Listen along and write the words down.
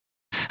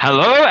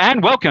Hello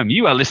and welcome.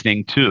 You are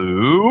listening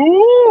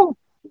to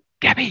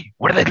Gabby.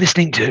 What are they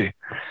listening to?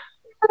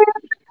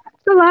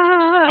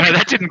 Oh,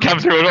 that didn't come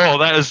through at all.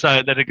 That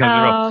didn't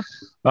come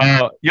through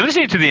at all. You're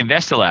listening to the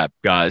Investor Lab,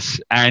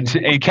 guys. And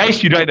in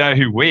case you don't know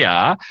who we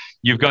are,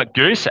 you've got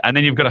Goose, and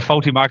then you've got a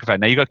faulty microphone.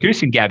 Now you've got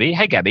Goose and Gabby.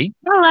 Hey, Gabby.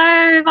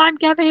 Hello, I'm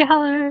Gabby.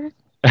 Hello.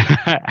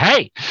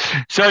 Hey.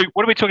 So,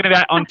 what are we talking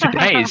about on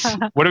today's?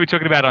 What are we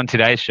talking about on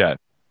today's show?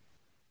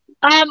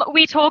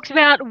 We talked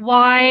about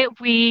why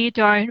we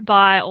don't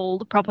buy all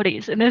the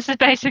properties, and this has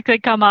basically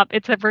come up.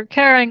 It's a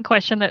recurring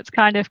question that's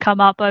kind of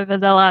come up over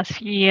the last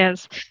few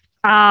years.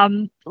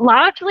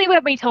 Largely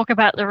when we talk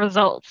about the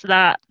results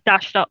that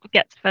Dashtop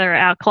gets for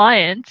our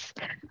clients,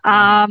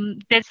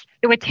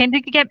 we tend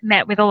to get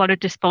met with a lot of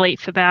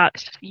disbelief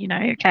about,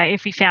 okay,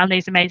 if you found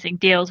these amazing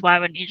deals, why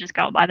wouldn't you just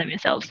go and buy them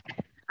yourselves?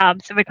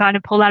 So we kind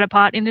of pull that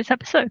apart in this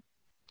episode.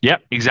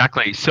 Yep,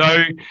 exactly. So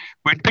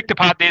we picked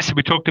apart this and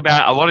we talked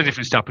about a lot of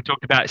different stuff. We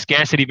talked about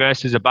scarcity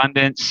versus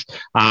abundance.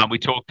 We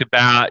talked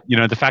about,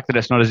 the fact that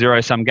it's not a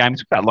zero-sum game. We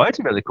talked about loads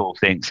of really cool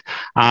things.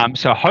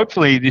 So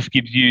hopefully this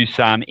gives you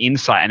some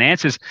insight and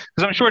answers,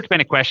 because I'm sure it's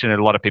been a question that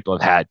a lot of people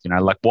have had,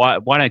 like why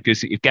don't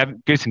Goose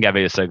and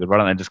Gabby are so good, why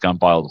don't they just go and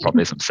buy all the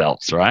properties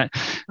themselves, right?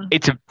 Mm-hmm.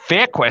 It's a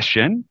fair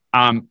question.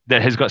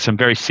 That has got some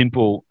very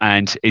simple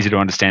and easy to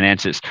understand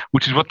answers,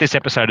 which is what this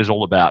episode is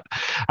all about.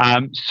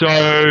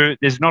 So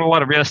there's not a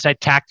lot of real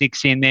estate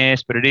tactics in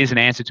this, but it is an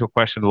answer to a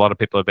question a lot of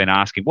people have been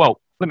asking.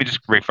 Well, let me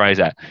just rephrase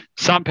that.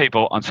 Some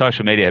people on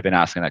social media have been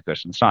asking that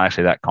question. It's not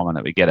actually that common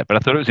that we get it, but I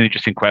thought it was an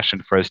interesting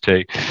question for us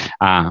to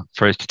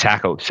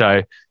tackle.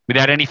 So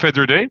without any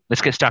further ado,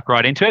 let's get stuck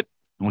right into it,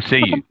 and we'll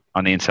see you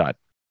on the inside.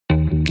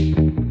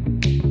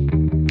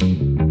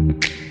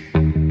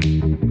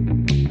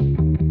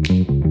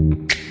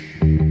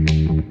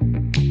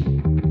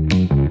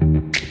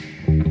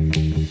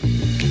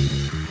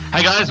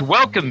 Hey guys,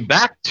 welcome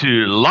back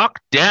to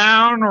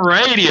Lockdown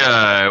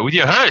Radio with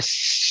your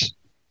hosts.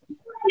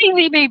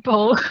 Easy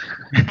people.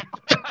 It's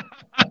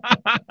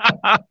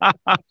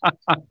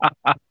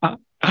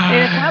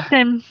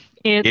happening.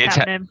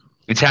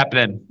 It's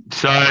happening.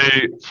 So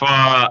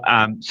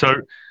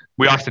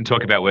we often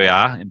talk about where we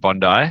are in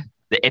Bondi,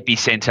 the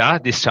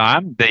epicenter this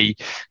time, the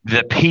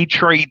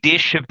petri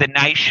dish of the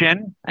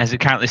nation as it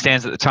currently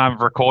stands at the time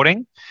of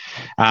recording.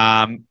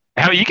 How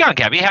are you going,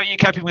 Gabby? How are you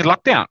coping with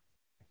lockdown?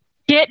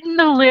 Getting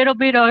a little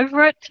bit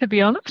over it, to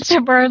be honest.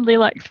 We're only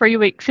like 3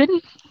 weeks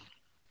in.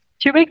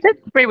 2 weeks in?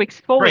 3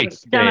 weeks, 4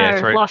 weeks. Don't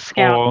know. Lost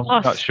count.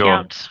 Not sure.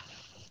 Count.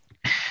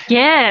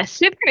 Yeah,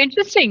 super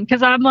interesting,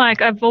 because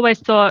I've always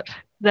thought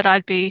that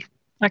I could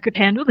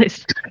handle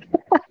this.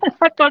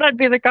 I thought I'd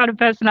be the kind of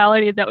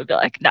personality that would be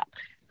like, no,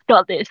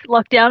 got this.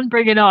 Lockdown,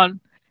 bring it on.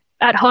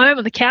 At home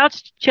on the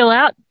couch, chill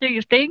out, do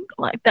your thing.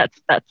 Like that's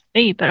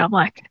me. But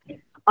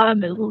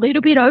I'm a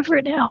little bit over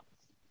it now.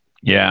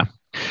 Yeah.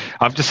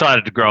 I've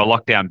decided to grow a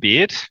lockdown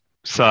beard,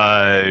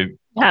 so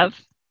have.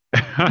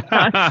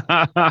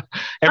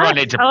 Everyone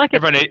needs a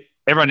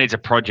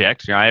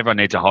project. Everyone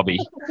needs a hobby.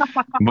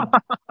 my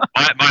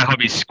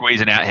hobby's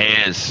squeezing out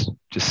hairs.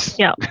 Just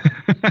yep.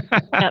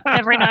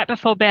 Every night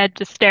before bed,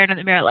 just staring at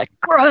the mirror like,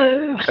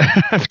 grow.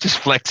 Just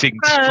flexing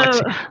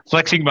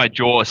my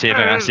jaw, seeing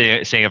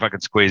if I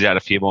can squeeze out a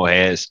few more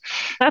hairs.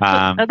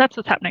 That's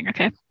what's happening.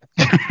 Okay.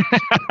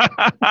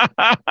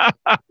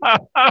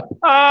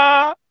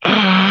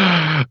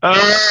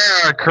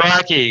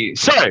 Crikey.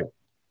 So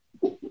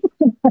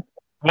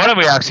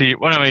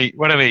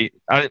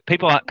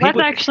people let's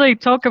actually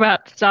talk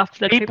about stuff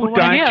that people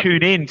don't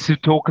tune in to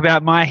talk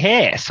about my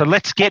hair. So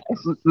let's get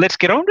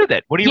on with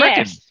it. What do you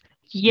reckon?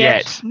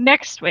 Yes.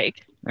 Next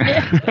week. We'll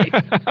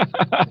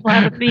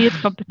have a beard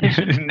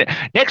competition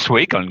next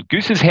week on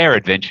Goose's Hair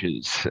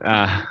Adventures.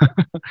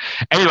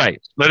 Anyway,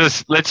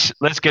 let's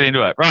get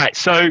into it. Right.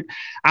 So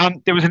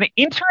there was an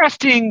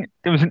interesting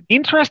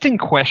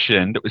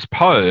question that was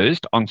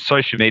posed on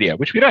social media,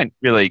 which we don't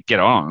really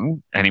get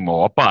on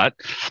anymore. But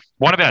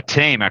one of our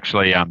team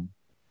actually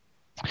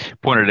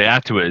pointed it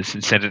out to us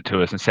and sent it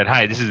to us and said,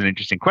 "Hey, this is an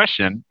interesting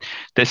question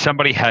that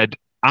somebody had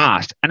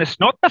asked," and it's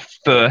not the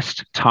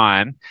first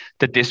time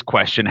that this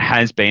question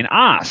has been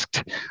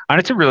asked, and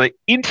it's a really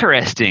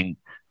interesting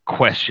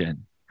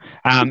question.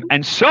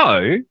 And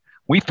so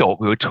we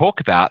thought we would talk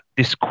about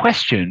this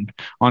question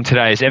on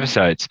today's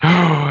episodes.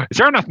 Is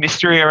there enough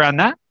mystery around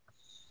that?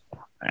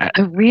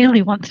 I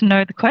really want to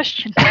know the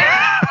question. On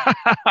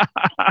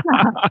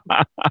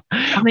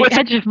the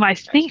edge of my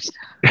seat.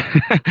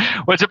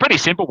 Well, it's a pretty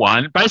simple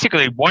one.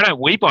 Basically, why don't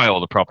we buy all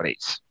the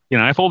properties?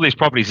 If all these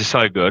properties are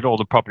so good, all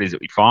the properties that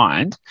we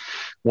find,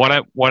 why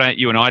don't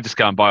you and I just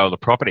go and buy all the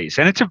properties?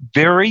 And it's a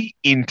very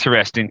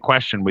interesting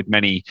question with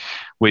many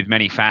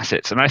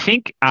facets. And I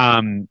think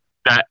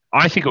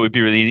it would be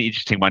a really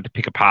interesting one to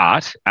pick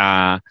apart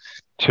for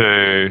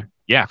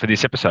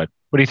this episode.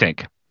 What do you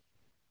think?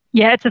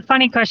 Yeah, it's a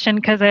funny question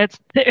because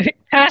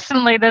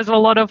personally, there's a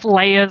lot of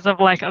layers of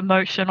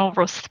emotional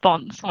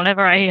response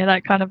whenever I hear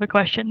that kind of a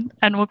question,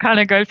 and we'll kind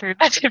of go through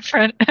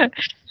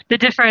the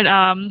different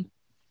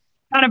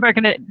kind of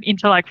broken it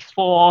into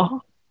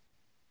four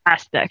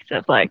aspect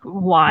of like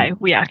why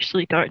we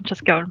actually don't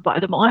just go and buy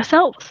them all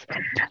ourselves.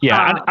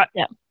 Yeah,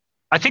 Yeah.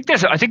 I think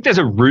there's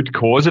a root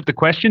cause of the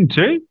question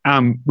too,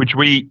 which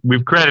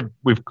we've created.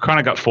 We've kind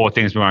of got four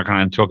things we want to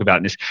kind of talk about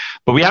in this,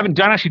 but we don't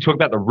actually talk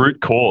about the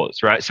root cause,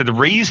 right? So the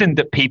reason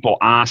that people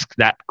ask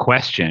that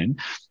question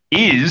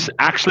is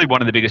actually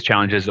one of the biggest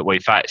challenges that we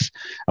face,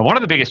 and one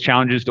of the biggest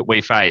challenges that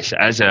we face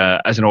as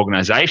an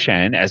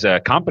organization, as a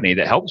company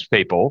that helps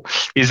people,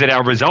 is that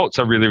our results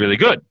are really, really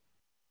good.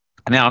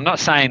 Now, I'm not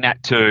saying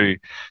that to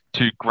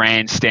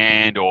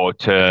grandstand or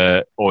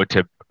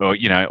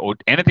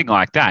anything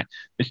like that.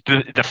 It's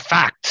the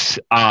facts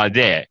are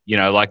there.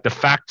 Like the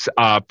facts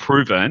are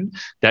proven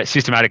that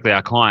systematically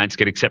our clients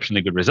get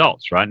exceptionally good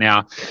results. Right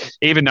now,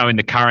 even though in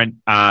the current,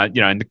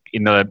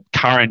 in the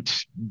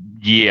current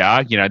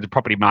year, the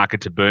property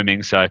markets are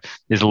booming, so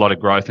there's a lot of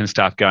growth and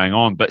stuff going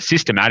on. But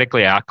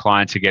systematically, our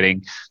clients are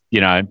getting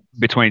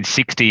between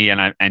 60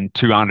 and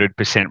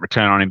 200%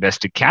 return on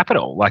invested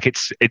capital. Like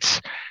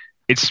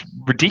it's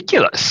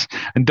ridiculous.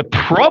 And the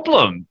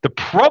problem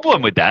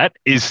with that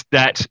is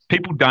that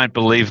people don't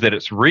believe that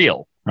it's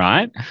real,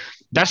 right?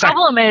 The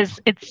problem is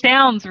it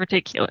sounds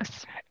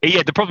ridiculous.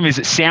 Yeah, the problem is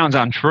it sounds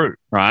untrue,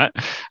 right?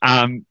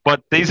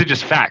 But these are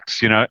just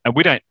facts, and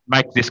we don't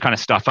make this kind of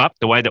stuff up.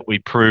 The way that we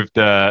prove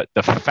the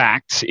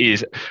facts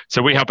is,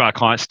 so we help our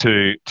clients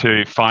to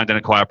find and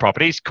acquire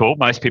properties. Cool.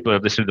 Most people who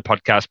have listened to the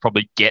podcast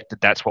probably get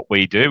that that's what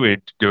we do.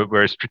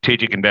 We're a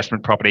strategic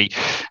investment property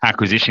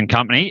acquisition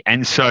company.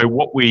 And so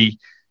what we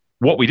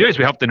do is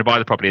we help them to buy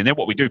the property. And then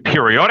what we do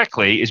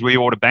periodically is we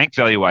order bank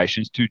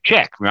valuations to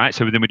check, right?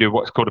 So then we do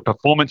what's called a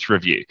performance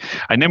review.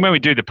 And then when we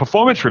do the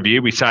performance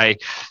review, we say,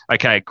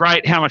 okay,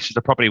 great, how much is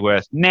the property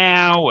worth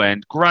now?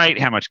 And great,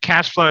 how much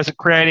cash flow is it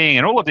creating?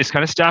 And all of this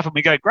kind of stuff. And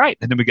we go, great.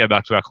 And then we go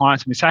back to our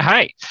clients and we say,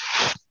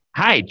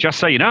 hey, just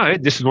so you know,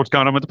 this is what's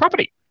going on with the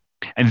property.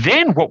 And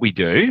then what we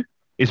do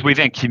is we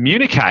then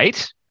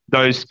communicate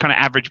those kind of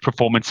average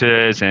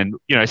performances and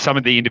some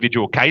of the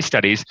individual case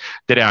studies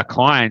that our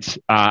clients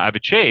have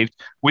achieved.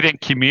 We then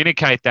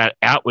communicate that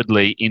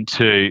outwardly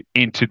into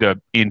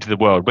the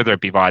world, whether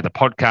it be via the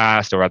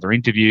podcast or other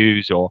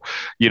interviews or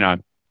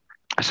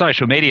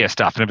social media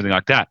stuff and everything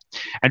like that.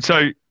 And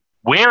so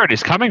where it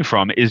is coming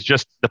from is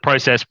just the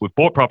process. We've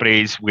bought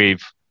properties,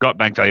 we've got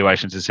bank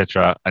valuations,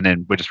 etc., and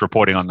then we're just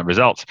reporting on the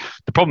results.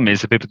 The problem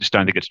is that people just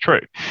don't think it's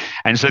true.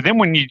 And so then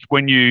when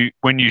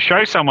you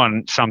show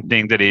someone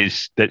something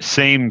that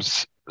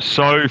seems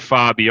so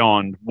far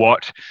beyond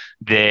what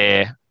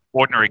their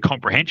ordinary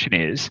comprehension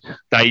is,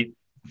 they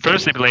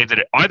firstly believe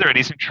that either it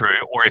isn't true,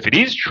 or if it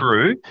is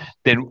true,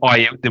 then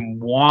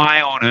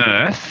why on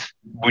earth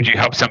would you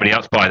help somebody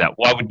else buy that?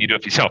 Why wouldn't you do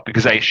it for yourself?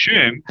 Because they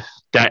assume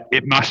that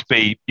it must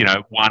be,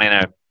 1 in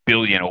a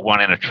billion or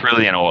 1 in a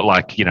trillion or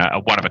like, a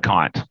one of a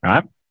kind,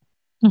 right?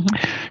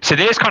 Mm-hmm. So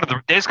there's kind of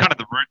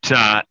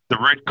the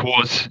root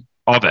cause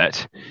of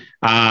it.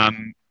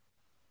 And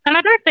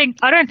I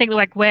don't think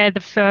like we're the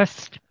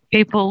first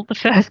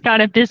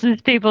kind of business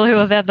people who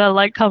have ever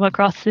like come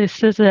across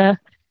this as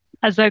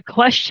a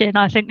question.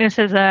 I think this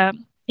is a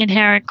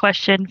inherent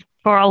question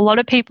for a lot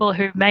of people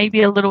who may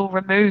be a little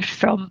removed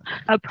from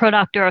a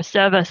product or a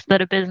service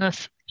that a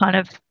business kind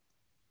of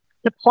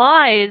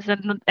supplies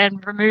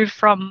and removed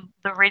from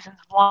the reasons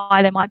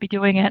why they might be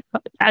doing it,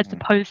 as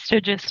opposed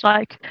to just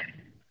like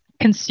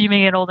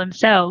consuming it all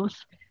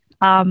themselves.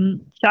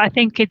 So I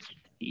think it's,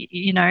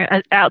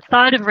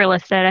 outside of real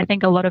estate, I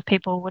think a lot of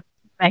people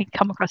may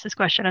come across this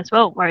question as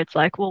well, where it's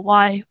like, well,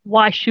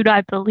 why should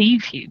I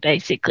believe you,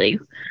 basically?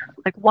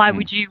 Like, why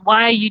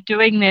are you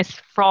doing this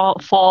for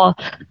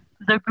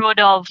the good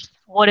of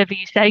whatever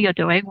you say you're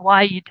doing?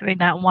 Why are you doing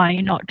that? And why are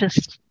you not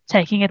just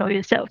taking it all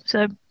yourself?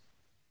 So,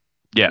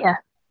 yeah.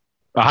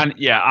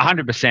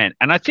 100%.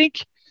 And I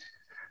think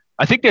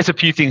there's a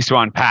few things to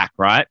unpack,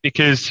 right?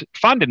 Because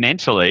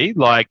fundamentally,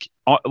 like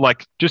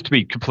just to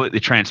be completely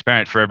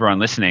transparent for everyone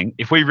listening,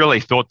 if we really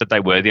thought that they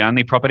were the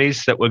only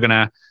properties that were going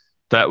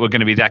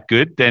to be that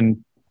good,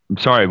 then I'm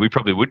sorry, we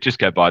probably would just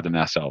go buy them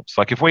ourselves.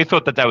 Like if we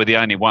thought that they were the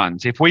only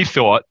ones, if we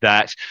thought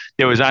that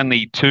there was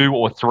only 2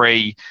 or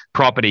 3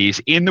 properties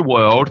in the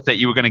world that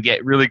you were going to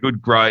get really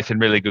good growth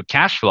and really good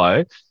cash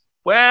flow,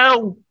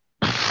 well,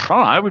 I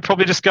don't know, we'd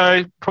probably just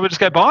go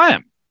buy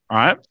them,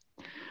 right?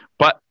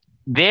 But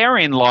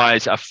therein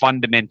lies a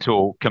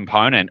fundamental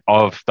component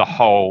of the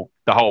whole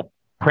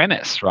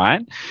premise,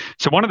 right?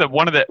 So one of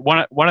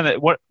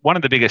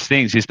the biggest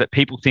things is that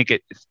people think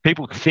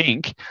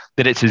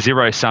that it's a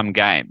zero-sum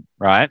game,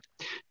 right?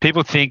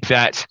 People think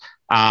that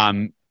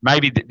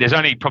maybe there's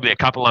only probably a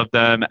couple of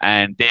them,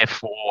 and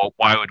therefore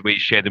why would we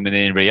share them with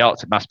anybody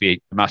else? It must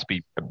be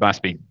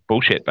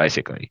bullshit,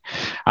 basically.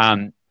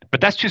 But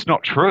that's just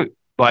not true.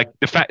 Like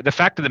the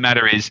fact of the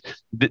matter is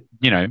that,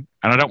 and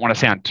I don't want to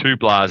sound too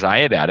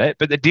blasé about it,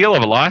 but the deal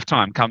of a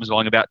lifetime comes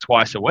along about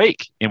twice a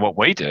week in what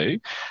we do.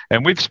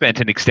 And we've spent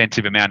an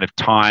extensive amount of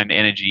time,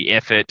 energy,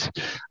 effort,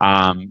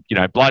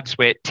 blood,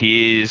 sweat,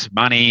 tears,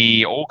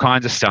 money, all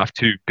kinds of stuff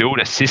to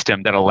build a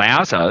system that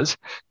allows us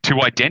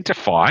to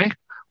identify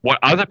what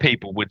other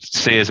people would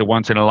see as a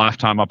once in a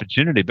lifetime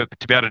opportunity, but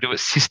to be able to do it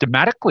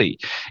systematically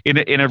in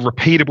a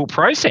repeatable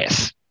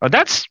process.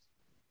 That's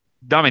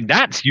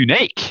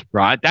unique,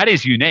 right? That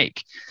is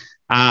unique.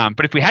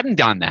 But if we hadn't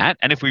done that,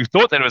 and if we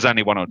thought that it was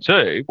only one or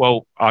two,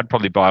 well, I'd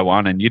probably buy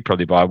one and you'd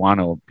probably buy one,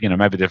 or,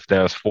 maybe if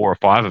there was 4 or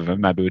 5 of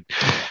them, maybe we'd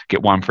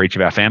get one for each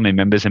of our family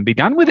members and be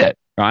done with it,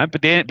 right?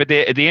 But at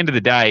the end of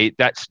the day,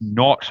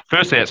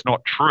 firstly, that's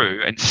not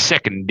true. And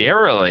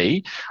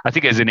secondarily, I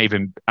think there's an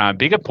even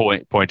bigger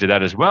point to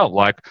that as well.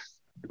 Like,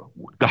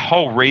 the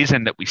whole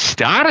reason that we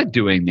started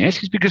doing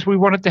this is because we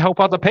wanted to help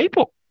other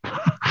people,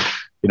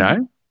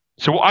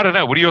 So I don't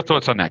know. What are your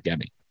thoughts on that,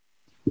 Gabby?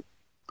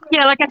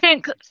 Yeah, I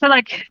think,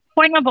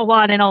 point number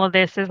one in all of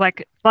this is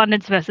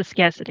abundance versus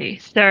scarcity.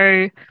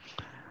 So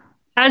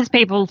as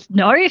people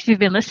know, if you've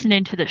been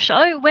listening to the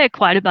show, we're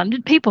quite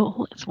abundant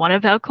people. It's one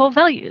of our core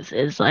values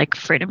is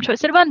freedom,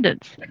 choice, and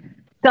abundance.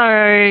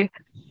 So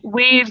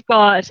we've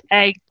got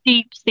a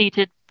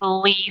deep-seated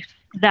belief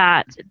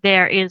that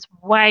there is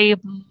way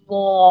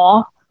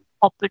more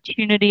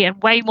opportunity and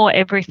way more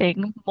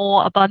everything,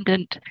 more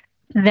abundant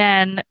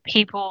than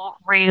people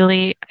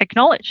really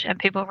acknowledge and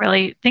people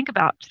really think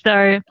about.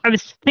 So I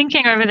was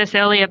thinking over this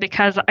earlier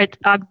because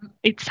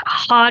it's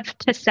hard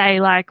to say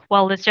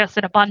well, there's just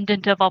an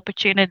abundance of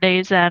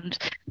opportunities and,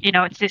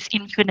 it's this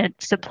infinite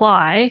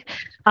supply,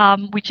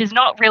 which is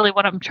not really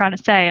what I'm trying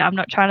to say. I'm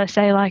not trying to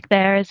say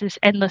there is this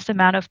endless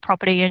amount of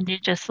property and you're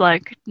just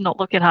not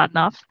looking hard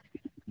enough.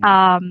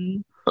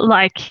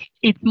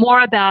 It's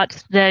more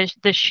about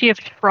the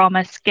shift from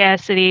a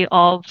scarcity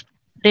of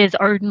there's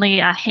only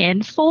a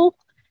handful,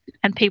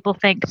 and people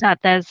think that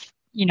there's,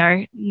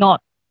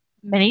 not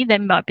many. There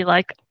might be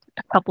a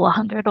couple of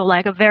hundred or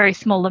a very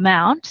small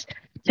amount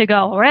to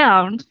go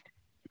around.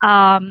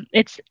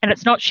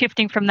 It's not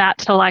shifting from that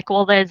to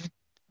well, there's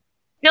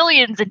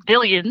billions and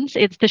billions.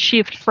 It's the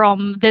shift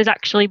from there's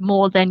actually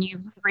more than you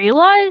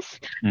realize,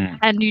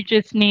 and you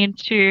just need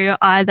to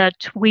either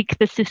tweak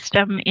the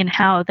system in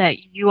how that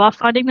you are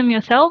finding them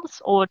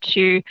yourselves, or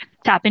to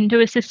tap into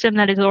a system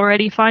that is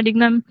already finding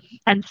them.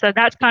 And so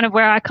that's kind of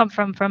where I come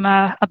from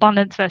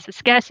abundance versus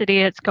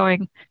scarcity. It's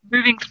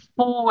moving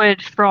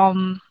forward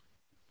from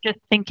just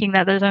thinking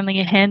that there's only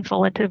a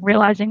handful into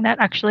realizing that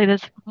actually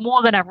there's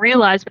more than I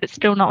realized, but it's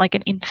still not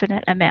an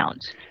infinite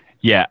amount.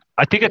 Yeah,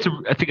 I think it's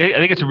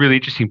a really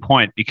interesting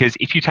point, because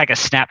if you take a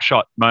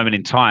snapshot moment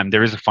in time,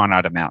 there is a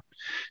finite amount.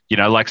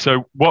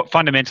 So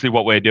fundamentally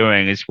what we're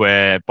doing is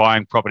we're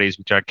buying properties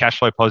which are cash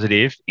flow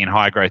positive in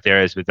high growth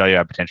areas with value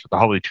add potential, the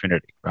holy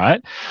trinity,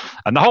 right?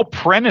 And the whole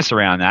premise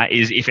around that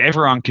is if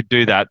everyone could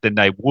do that, then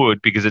they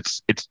would, because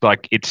it's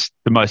the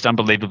most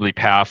unbelievably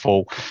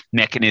powerful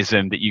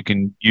mechanism that you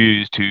can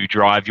use to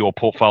drive your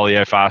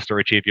portfolio faster,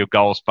 achieve your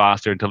goals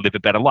faster, and to live a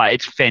better life.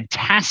 It's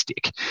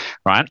fantastic,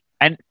 right?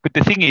 But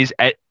the thing is,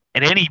 at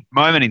any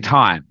moment in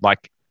time,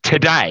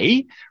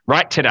 today,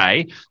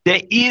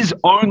 there is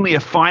only a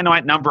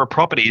finite number of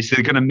properties that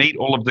are going to meet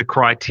all of the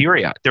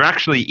criteria. There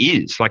actually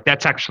is.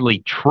 That's actually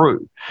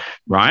true,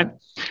 right?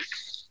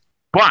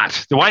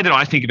 But the way that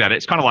I think about it,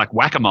 it's kind of like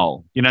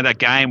whack-a-mole. That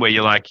game where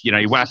you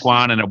whack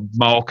one and a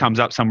mole comes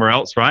up somewhere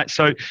else, right?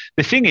 So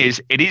the thing is,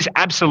 it is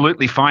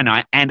absolutely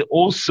finite, and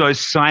also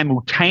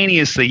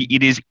simultaneously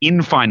it is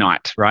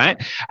infinite,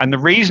 right? And the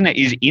reason it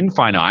is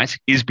infinite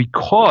is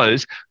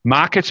because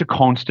markets are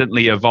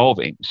constantly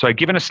evolving. So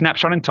given a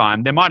snapshot in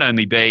time, there might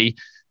only be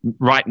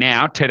right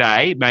now,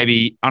 today,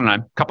 maybe, I don't know,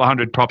 a couple of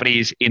hundred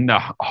properties in the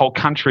whole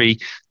country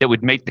that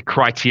would meet the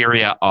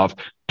criteria of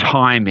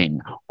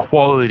timing,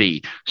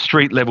 quality,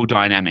 street level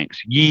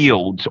dynamics,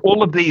 yields,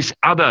 all of these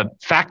other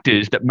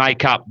factors that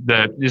make up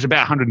there's about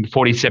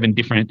 147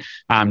 different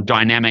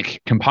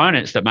dynamic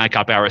components that make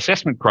up our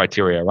assessment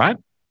criteria, right?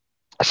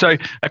 So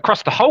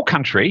across the whole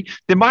country,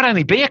 there might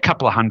only be a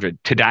couple of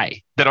hundred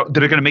today that are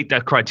going to meet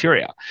that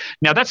criteria.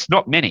 Now, that's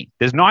not many.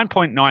 There's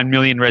 9.9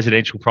 million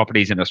residential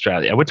properties in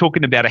Australia. We're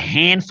talking about a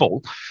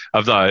handful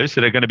of those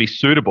that are going to be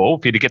suitable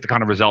for you to get the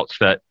kind of results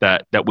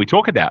that we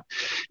talk about.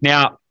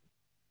 Now,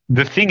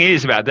 the thing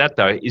is about that,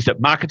 though, is that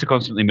markets are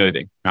constantly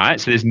moving, right?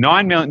 So there's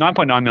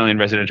 9.9 million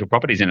residential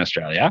properties in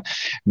Australia.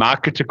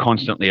 Markets are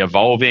constantly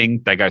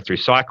evolving. They go through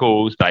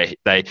cycles.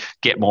 They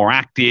get more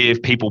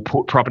active. People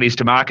put properties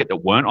to market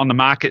that weren't on the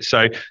market.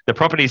 So the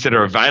properties that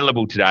are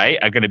available today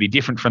are going to be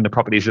different from the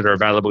properties that are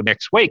available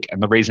next week.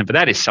 And the reason for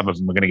that is some of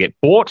them are going to get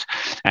bought,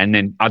 and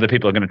then other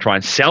people are going to try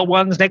and sell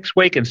ones next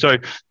week. And so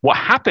what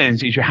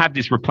happens is you have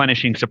this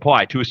replenishing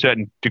supply to a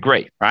certain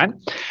degree, right?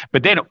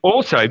 But then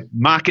also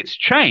markets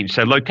change.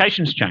 So locations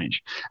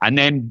change, and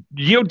then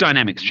yield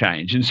dynamics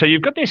change, and so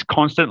you've got this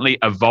constantly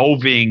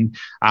evolving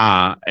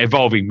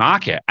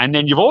market. And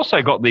then you've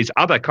also got this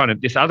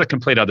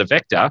complete other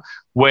vector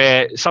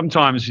where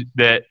sometimes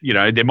there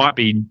might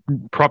be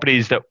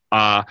properties that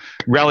are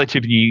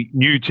relatively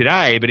new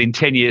today, but in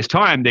 10 years'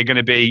 time they're going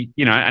to be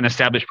an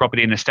established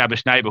property in an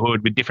established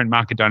neighbourhood with different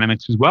market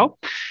dynamics as well.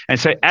 And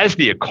so as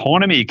the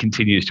economy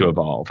continues to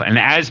evolve and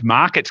as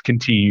markets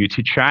continue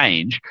to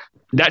change,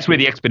 That's where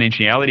the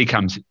exponentiality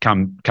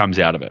comes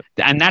out of it.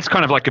 And that's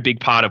kind of like a big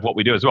part of what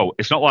we do as well.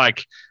 It's not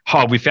like,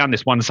 oh, we found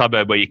this one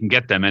suburb where you can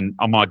get them and,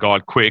 oh my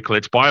God, quick,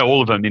 let's buy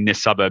all of them in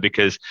this suburb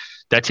because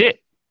that's it.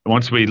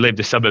 Once we leave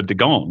the suburb, they're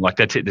gone. Like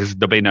that's it.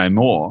 There'll be no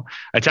more.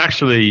 It's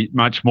actually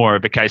much more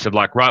of a case of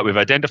like, right, we've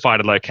identified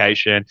a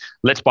location.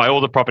 Let's buy all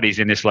the properties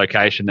in this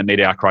location that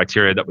meet our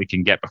criteria that we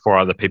can get before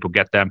other people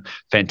get them.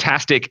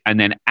 Fantastic. And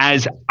then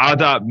as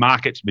other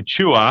markets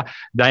mature,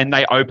 then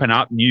they open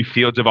up new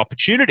fields of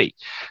opportunity.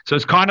 So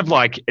it's kind of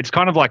like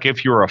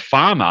if you were a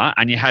farmer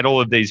and you had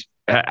all of these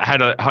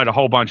had a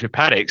whole bunch of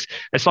paddocks.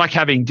 It's like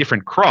having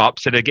different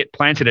crops that get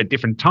planted at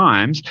different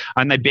times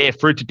and they bear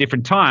fruit at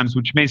different times,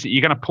 which means that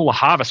you're going to pull a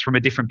harvest from a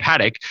different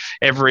paddock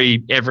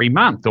every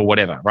month or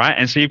whatever, right?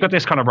 And so you've got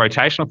this kind of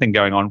rotational thing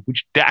going on,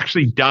 which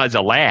actually does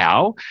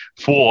allow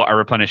for a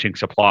replenishing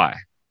supply.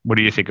 What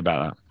do you think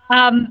about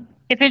that?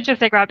 It's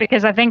interesting, right?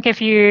 Because I think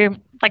if you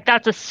like,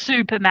 that's a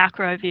super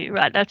macro view,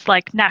 right? That's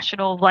like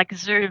national, like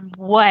zoom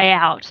way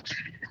out.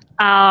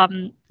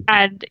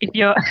 And if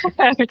you're,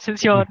 which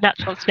is your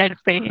natural state of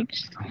being,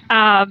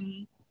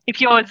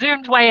 if you're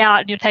zoomed way out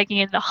and you're taking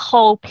in the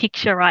whole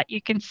picture, right,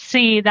 you can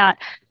see that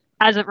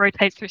as it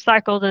rotates through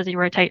cycles, as you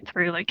rotate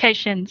through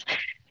locations,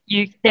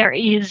 there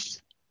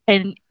is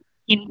an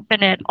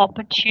infinite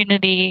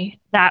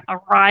opportunity that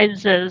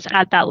arises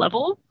at that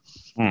level.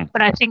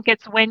 But I think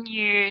it's when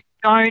you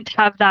don't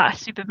have that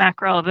super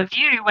macro of a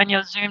view, when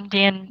you're zoomed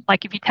in,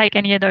 like if you take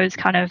any of those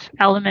kind of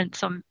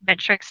elements or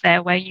metrics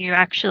there where you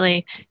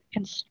actually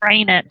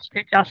constrain it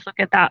to just look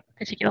at that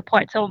particular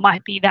point. So it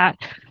might be that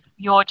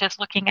you're just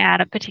looking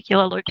at a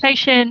particular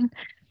location.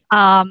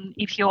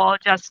 If you're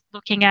just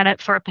looking at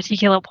it for a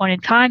particular point in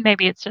time,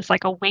 maybe it's just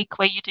like a week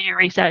where you do your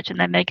research and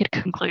then make a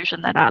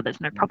conclusion that there's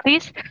no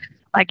properties.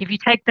 Like if you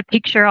take the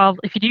picture of,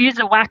 if you use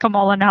a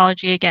whack-a-mole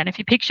analogy again, if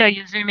you picture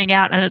you're zooming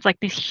out and it's like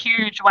this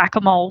huge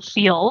whack-a-mole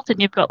field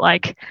and you've got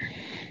like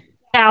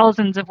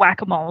thousands of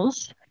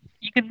whack-a-moles,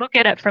 you can look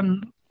at it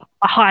from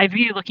a high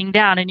view looking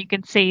down and you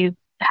can see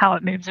how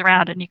it moves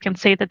around and you can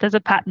see that there's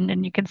a pattern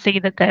and you can see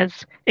that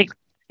there's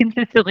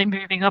consistently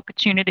moving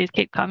opportunities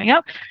keep coming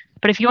up.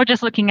 But if you're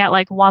just looking at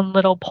like one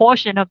little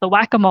portion of the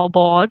whack-a-mole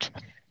board,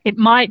 it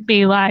might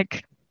be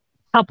like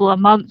a couple of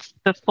months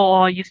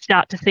before you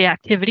start to see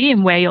activity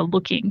and where you're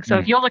looking. So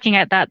if you're looking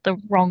at that the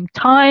wrong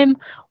time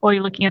or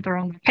you're looking at the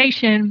wrong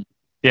location,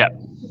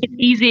 it's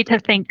easy to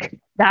think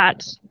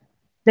that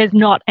there's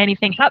not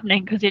anything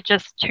happening because you're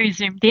just too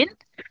zoomed in.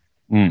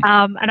 And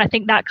I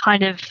think that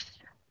kind of,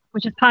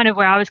 which is kind of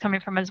where I was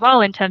coming from as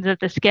well in terms of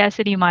the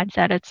scarcity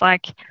mindset. It's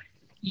like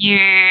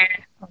you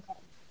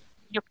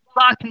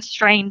are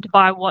constrained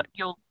by what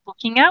you're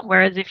looking at,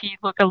 whereas if you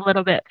look a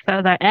little bit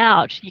further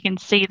out, you can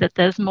see that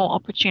there's more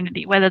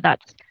opportunity, whether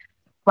that's,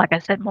 like I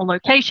said, more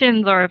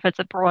locations or if it's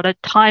a broader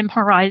time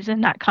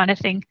horizon, that kind of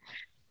thing.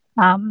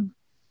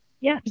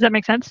 Does that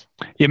make sense?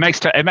 It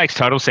makes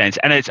total sense.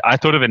 And I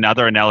thought of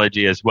another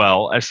analogy as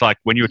well. It's like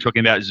when you were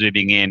talking about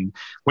zooming in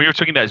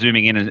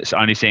and it's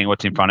only seeing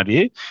what's in front of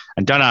you.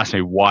 And don't ask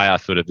me why I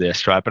thought of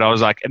this, right? But I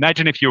was like,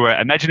 imagine if you were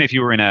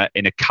in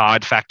a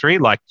card factory,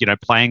 like,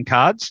 playing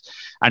cards.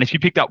 And if you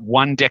picked up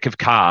one deck of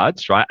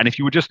cards, right? And if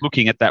you were just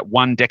looking at that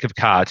one deck of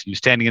cards, you're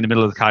standing in the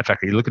middle of the card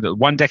factory, you look at the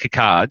one deck of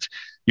cards,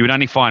 you would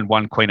only find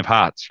one Queen of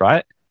Hearts,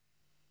 right?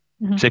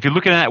 So if you're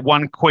looking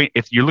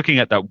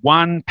at that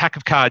one pack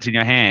of cards in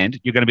your hand,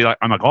 you're going to be like,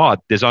 oh my God,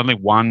 there's only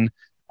one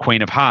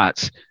Queen of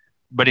Hearts.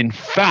 But in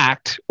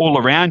fact, all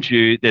around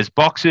you, there's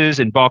boxes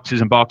and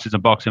boxes and boxes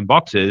and boxes and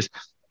boxes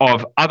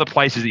of other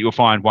places that you'll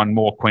find one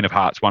more Queen of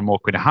Hearts,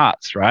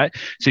 right?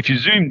 So if you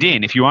zoomed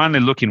in, if you only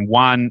look in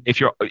one, if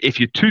you're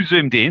too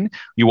zoomed in,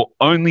 you will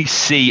only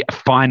see a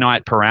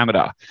finite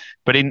parameter.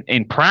 But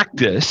in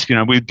practice,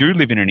 we do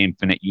live in an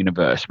infinite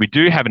universe. We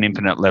do have an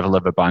infinite level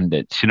of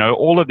abundance,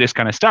 all of this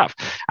kind of stuff.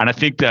 And I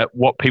think that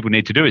what people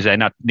need to do is they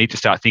need to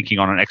start thinking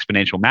on an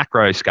exponential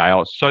macro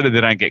scale so that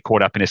they don't get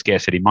caught up in a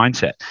scarcity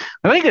mindset.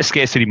 I think a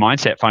scarcity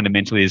mindset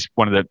fundamentally is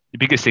one of the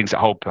biggest things that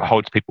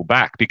holds people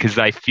back because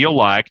they feel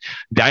like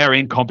they are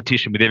in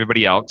competition with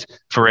everybody else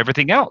for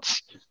everything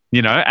else,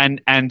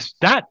 and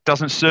that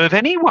doesn't serve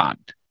anyone.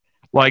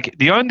 Like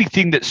the only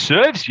thing that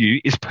serves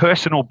you is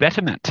personal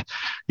betterment,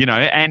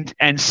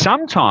 and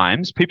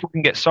sometimes people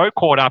can get so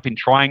caught up in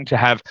trying to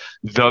have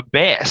the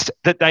best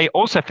that they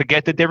also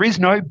forget that there is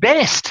no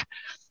best.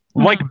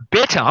 Like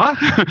better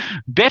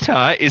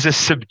is a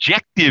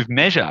subjective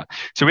measure.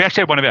 So we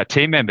actually had one of our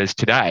team members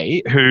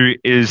today who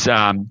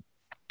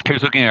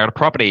was looking at a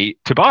property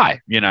to buy,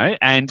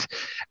 and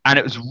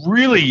it was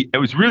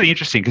really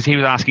interesting because he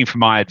was asking for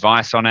my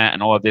advice on it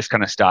and all of this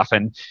kind of stuff.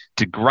 And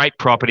it's a great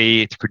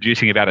property. It's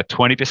producing about a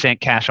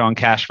 20% cash on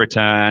cash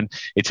return.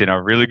 It's in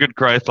a really good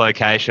growth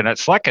location.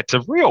 It's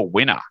a real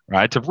winner,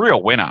 right? It's a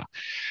real winner.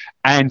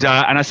 And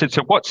I said,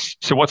 so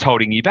what's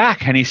holding you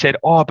back? And he said,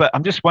 oh, but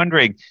I'm just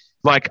wondering,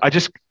 like,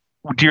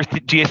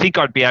 do you think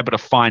I'd be able to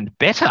find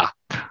better?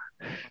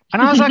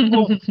 And I was like,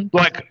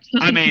 well,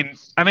 I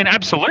mean,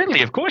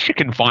 absolutely. Of course you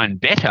can find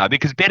better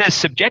because better is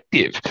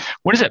subjective.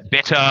 what is it?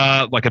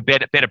 Better, like a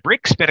better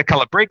bricks, better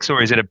color bricks,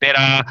 or is it a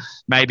better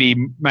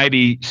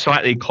maybe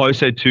slightly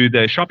closer to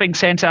the shopping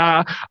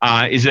centre?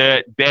 Is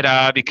it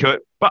better because?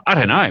 But I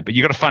don't know. But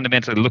you got to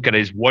fundamentally look at it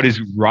as what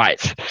is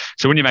right.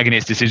 So when you're making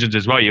these decisions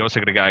as well, you also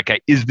got to go, okay,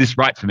 is this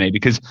right for me?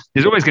 Because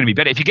there's always going to be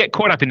better. If you get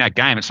caught up in that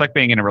game, it's like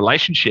being in a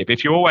relationship.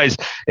 If you're always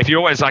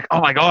like, oh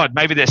my God,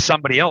 maybe there's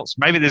somebody else.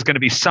 Maybe there's going to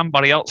be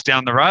somebody else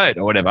down the road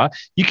or whatever.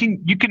 You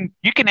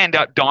can end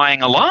up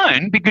dying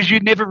alone because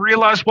you never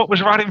realized what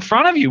was right in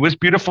front of you was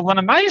beautiful and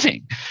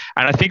amazing.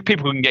 And I think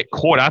people can get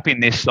caught up in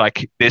this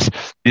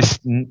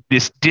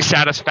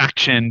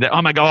dissatisfaction that,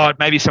 oh my God,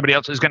 maybe somebody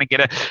else is going to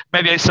get it.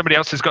 Maybe somebody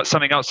else has got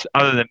something else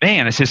other than me,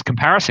 and it's this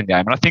comparison game.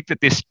 And I think that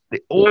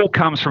it all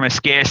comes from a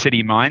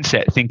scarcity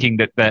mindset, thinking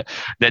that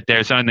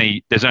there's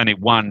only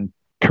one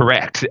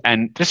correct,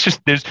 and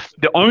there's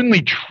the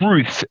only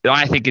truth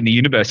I think in the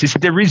universe is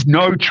that there is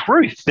no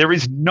truth. There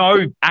is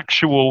no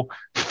actual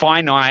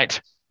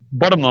finite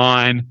bottom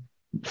line,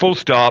 full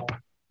stop.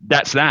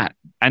 That's that.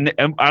 And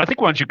I think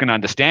once you can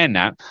understand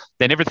that,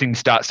 then everything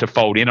starts to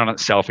fold in on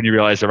itself, and you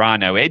realize there are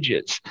no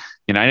edges.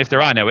 And if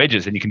there are no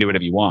edges, then you can do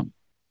whatever you want.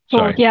 Cool.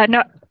 So. Yeah.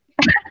 No.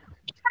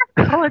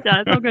 I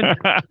apologize. All good.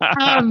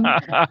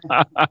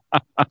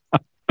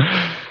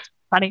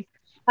 Funny.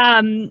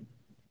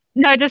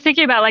 No, just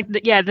thinking about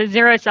the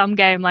zero sum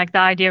game, like the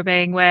idea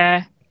being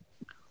where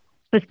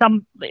for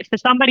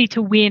somebody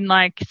to win,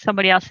 like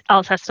somebody else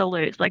has to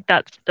lose. Like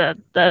that's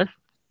the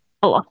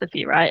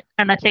philosophy, right?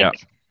 And I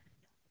think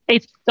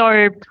it's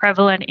so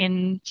prevalent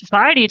in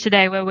society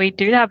today where we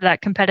do have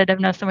that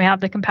competitiveness and we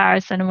have the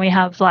comparison and we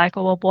have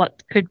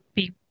what could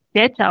be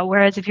better.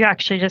 Whereas if you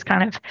actually just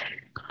kind of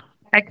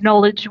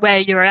acknowledge where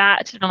you're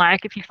at and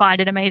if you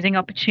find an amazing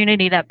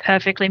opportunity that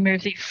perfectly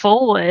moves you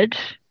forward,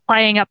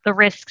 playing up the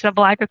risks of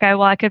okay,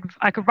 well I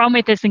could run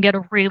with this and get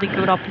a really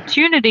good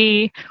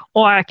opportunity,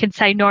 or I can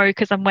say no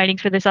because I'm waiting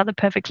for this other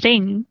perfect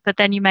thing, but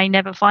then you may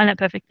never find that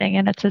perfect thing,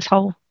 and it's this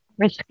whole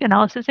risk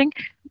analysis thing.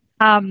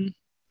 I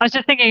was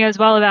just thinking as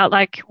well about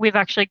we've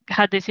actually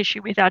had this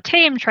issue with our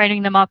team,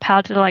 training them up how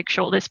to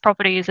shortlist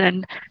properties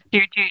and do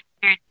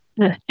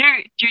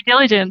due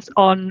diligence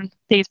on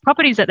these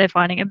properties that they're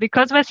finding. And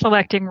because we're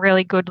selecting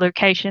really good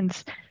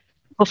locations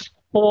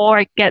before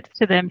it gets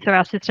to them, so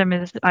our system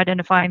is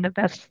identifying the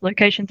best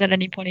locations at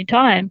any point in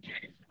time,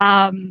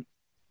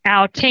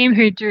 our team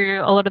who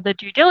do a lot of the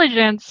due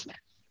diligence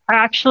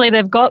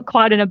they've got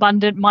quite an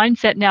abundant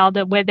mindset now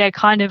that where they're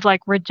kind of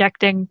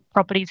rejecting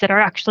properties that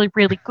are actually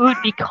really good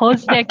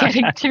because they're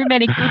getting too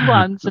many good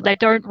ones, so they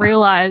don't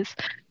realize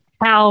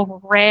how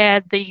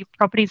rare the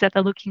properties that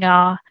they're looking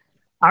are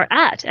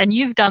at. And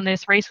you've done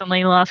this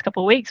recently in the last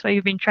couple of weeks where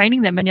you've been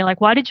training them and you're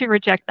like, why did you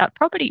reject that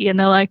property? And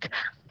they're like,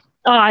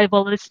 oh,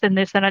 well, this and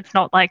this, and it's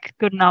not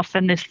good enough,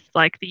 and this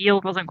the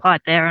yield wasn't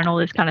quite there and all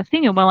this kind of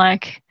thing. And we're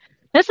like,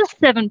 there's a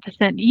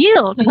 7%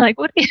 yield. And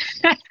what do you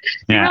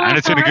and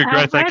it's in a good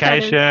growth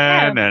location,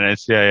 and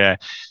it's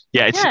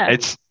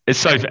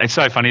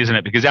so funny, isn't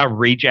it? Because our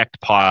reject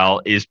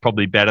pile is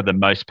probably better than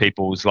most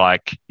people's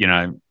top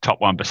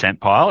 1%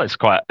 pile. It's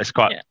quite it's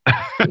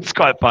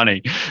quite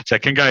funny. So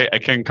it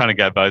can kind of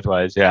go both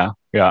ways. Yeah.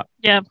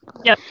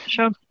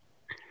 Sure.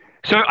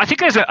 So I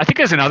think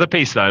there's another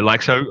piece though.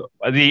 So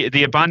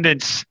the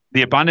abundance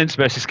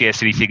versus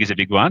scarcity thing is a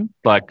big one.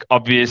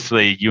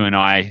 Obviously you and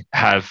I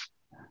have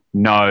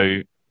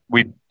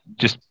we've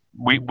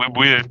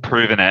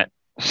proven it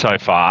so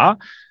far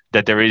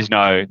that there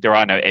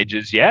are no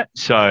edges yet.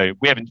 So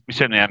we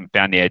certainly haven't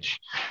found the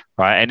edge,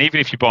 right? And even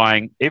if you're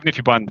buying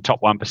the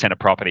top 1% of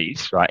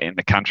properties, right, in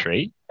the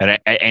country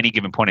at any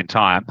given point in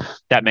time,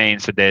 that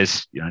means that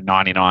there's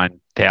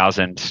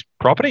 99,000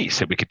 properties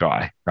that we could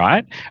buy,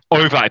 right,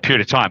 over a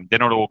period of time. They're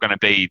not all going to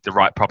be the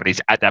right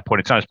properties at that point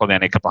in time. It's probably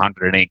only a couple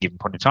hundred at any given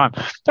point in time.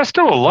 That's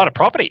still a lot of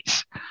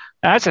properties.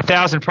 That's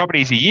 1,000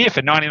 properties a year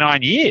for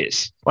 99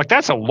 years.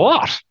 That's a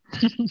lot.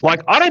 I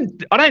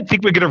don't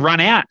think we're going to run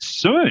out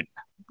soon.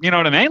 You know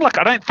what I mean?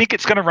 I don't think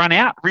it's going to run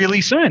out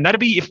really soon.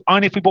 That'd be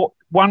only if we bought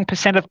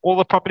 1% of all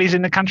the properties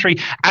in the country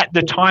at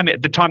the time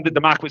that the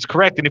market was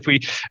correct, and if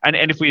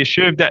we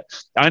assumed that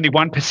only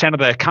 1% of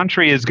the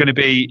country is going to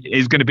be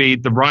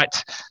the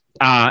right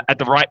at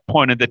the right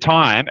point of the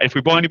time. If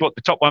we only bought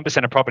the top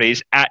 1% of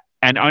properties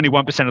and only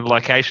 1% of the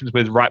locations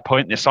with the right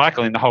point in the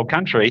cycle in the whole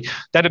country,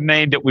 that'd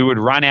mean that we would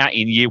run out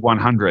in year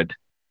 100.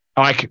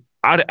 I'll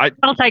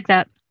take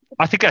that.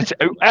 I think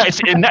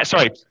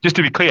sorry, just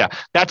to be clear,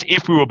 that's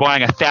if we were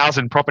buying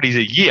 1,000 properties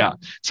a year.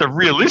 So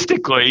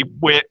realistically,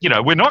 we're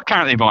not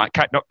currently buying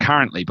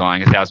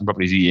 1,000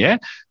 properties a year,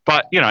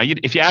 but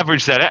if you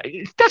average that out,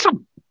 that's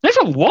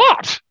a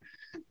lot.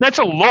 That's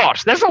a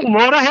lot. That's a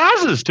lot of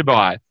houses to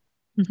buy.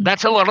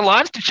 That's a lot of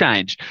lives to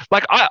change.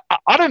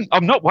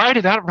 I'm not worried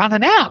about it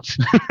running out.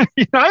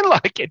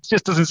 It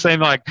just doesn't seem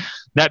like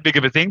that big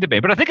of a thing to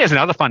me. But I think there's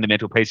another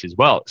fundamental piece as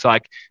well. It's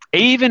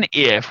even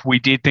if we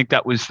did think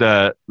that was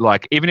the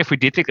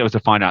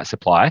finite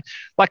supply,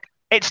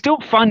 it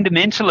still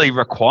fundamentally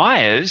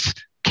requires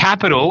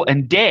capital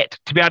and debt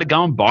to be able to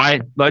go and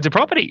buy loads of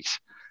properties.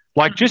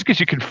 Like, just because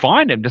you can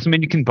find them doesn't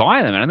mean you can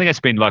buy them. And I think that's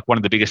been like one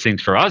of the biggest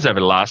things for us over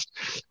the last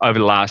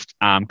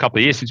couple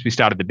of years since we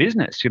started the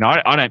business. You know,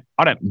 I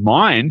don't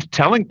mind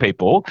telling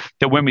people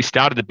that when we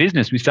started the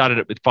business, we started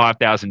it with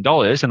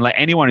 $5,000, and like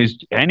anyone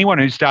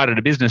who's started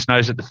a business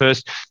knows that the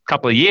first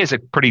couple of years are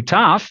pretty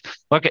tough.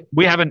 Like,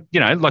 we haven't, you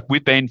know, like,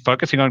 we've been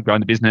focusing on growing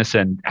the business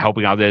and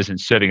helping others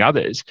and serving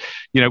others.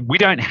 You know, we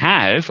don't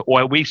have,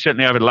 or we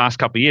certainly over the last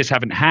couple of years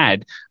haven't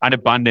had an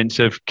abundance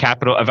of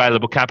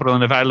available capital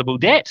and available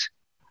debt.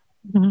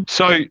 Mm-hmm.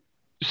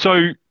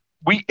 So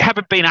we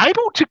haven't been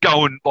able to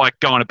go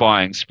on a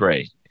buying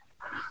spree.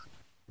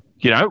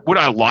 You know, would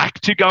I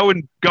like to go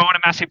on a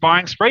massive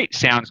buying spree?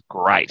 Sounds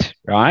great,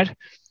 right?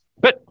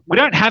 But we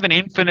don't have an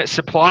infinite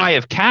supply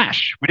of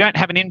cash. We don't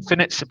have an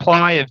infinite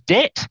supply of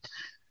debt.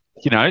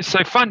 You know,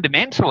 so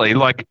fundamentally,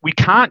 like, we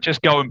can't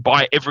just go and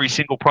buy every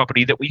single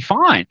property that we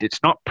find.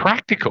 It's not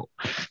practical.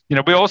 You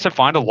know, we also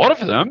find a lot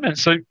of them. And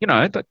so, you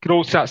know, that it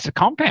all starts to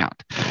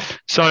compound.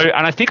 So,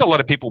 and I think a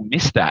lot of people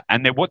miss that.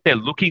 And what they're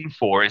looking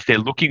for is they're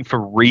looking for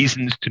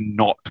reasons to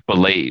not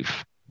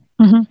believe.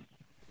 Mm-hmm.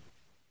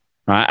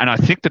 Right. And I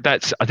think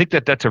that's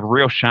a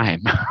real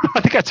shame. I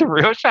think that's a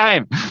real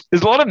shame.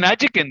 There's a lot of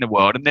magic in the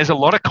world, and there's a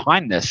lot of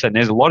kindness, and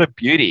there's a lot of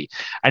beauty.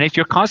 And if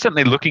you're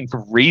constantly looking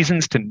for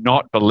reasons to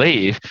not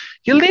believe,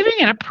 you're living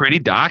in a pretty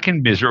dark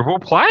and miserable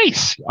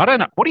place. I don't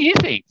know. What do you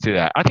think to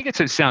that? I think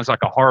it sounds like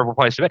a horrible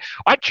place to be.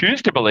 I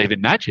choose to believe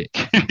in magic.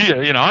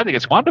 You know, I think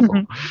it's wonderful.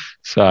 Mm-hmm.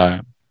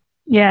 So.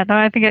 Yeah, no,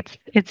 I think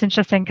it's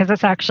interesting because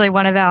it's actually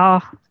one of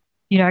our,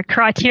 you know,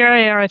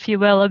 criteria, if you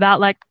will,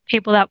 about like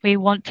people that we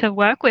want to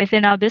work with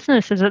in our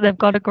business is that they've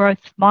got a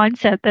growth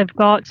mindset. They've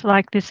got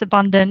like this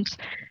abundant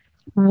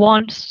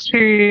want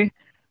to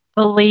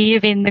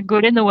believe in the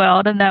good in the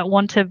world, and that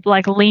want to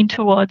like lean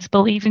towards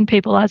believing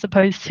people as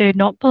opposed to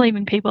not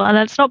believing people. And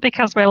that's not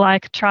because we're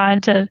like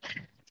trying to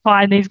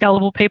find these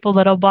gullible people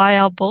that'll buy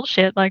our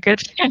bullshit. Like,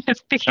 it's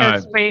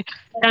because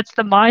that's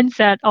the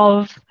mindset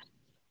of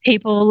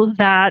people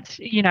that,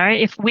 you know,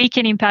 if we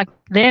can impact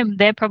them,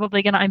 they're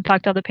probably going to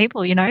impact other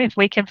people. You know, if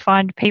we can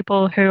find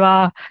people who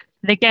are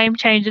the game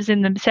changers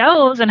in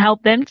themselves and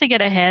help them to get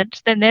ahead,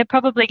 then they're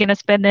probably going to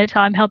spend their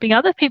time helping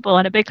other people.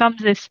 And it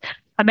becomes this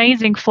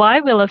amazing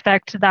flywheel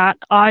effect that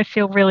I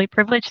feel really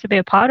privileged to be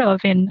a part of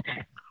in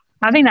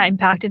having that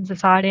impact in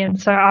society. And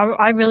so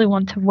I really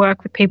want to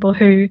work with people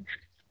who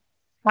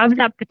have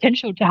that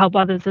potential to help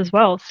others as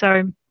well.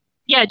 So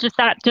yeah, just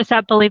that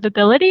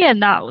believability,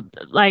 and that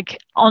like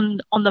on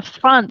the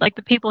front, like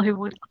the people who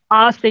would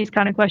ask these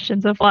kind of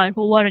questions of like,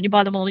 well, why don't you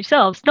buy them all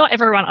yourselves? Not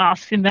everyone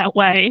asks in that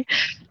way,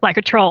 like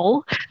a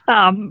troll,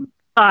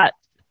 but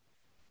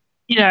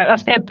you know,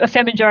 a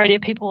fair majority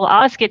of people will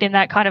ask it in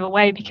that kind of a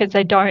way because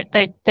they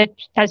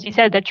as you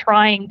said, they're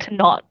trying to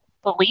not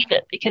believe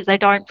it because they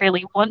don't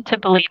really want to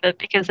believe it,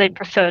 because they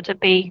prefer to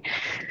be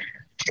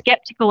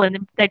skeptical,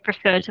 and they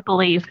prefer to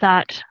believe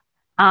that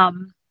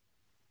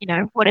you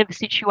know, whatever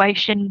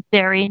situation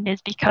they're in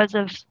is because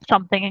of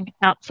something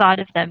outside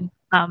of them.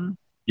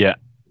 Yeah,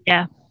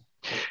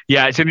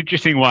 it's an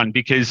interesting one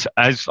because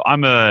as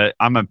I'm a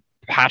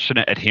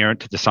passionate adherent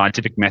to the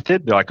scientific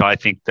method. Like, I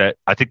think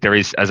there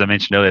is, as I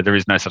mentioned earlier, there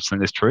is no such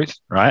thing as truth,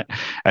 right?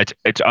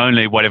 It's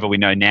only whatever we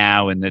know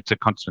now, and it's a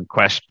constant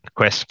quest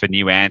for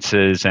new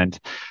answers and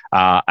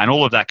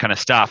all of that kind of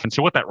stuff. And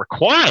so what that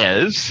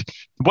requires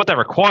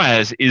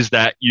is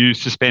that you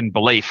suspend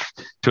belief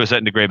to a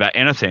certain degree about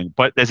anything.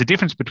 But there's a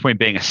difference between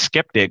being a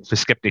skeptic for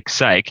skeptic's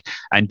sake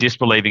and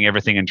disbelieving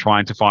everything and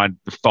trying to find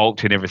the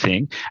fault in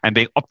everything, and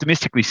being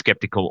optimistically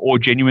skeptical or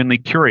genuinely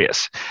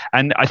curious.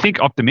 And I think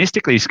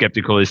optimistically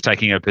skeptical is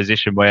taking a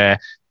position where,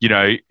 you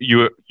know,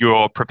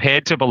 you're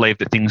prepared to believe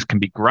that things can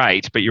be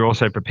great, but you're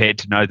also prepared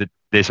to know that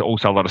there's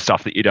also a lot of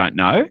stuff that you don't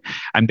know,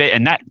 and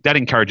that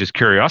encourages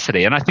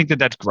curiosity. And I think that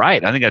that's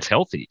great. I think that's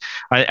healthy,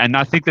 and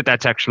I think that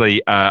that's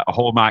actually a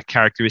hallmark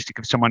characteristic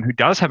of someone who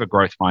does have a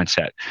growth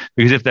mindset.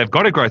 Because if they've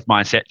got a growth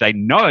mindset, they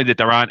know that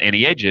there aren't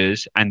any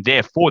edges, and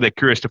therefore they're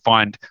curious to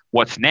find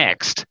what's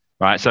next.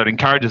 Right, so it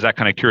encourages that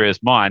kind of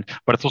curious mind,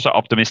 but it's also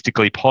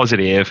optimistically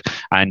positive,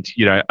 and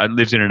you know, it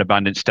lives in an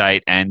abundant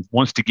state and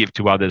wants to give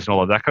to others and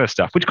all of that kind of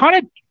stuff. Which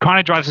kind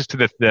of drives us to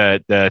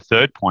the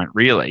third point,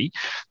 really.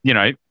 You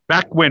know,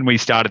 back when we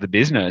started the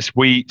business,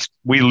 we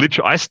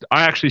literally,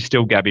 I actually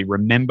still, Gabby,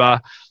 remember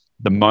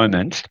the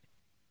moment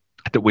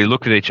that we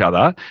looked at each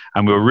other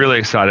and we were really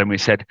excited, and we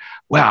said,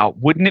 "Wow,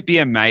 wouldn't it be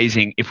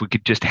amazing if we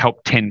could just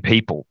help 10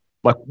 people?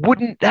 Like,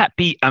 wouldn't that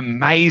be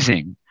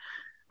amazing?"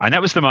 And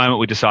that was the moment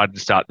we decided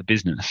to start the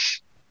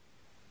business.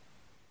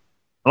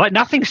 Like,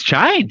 nothing's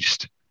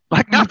changed.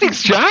 Like,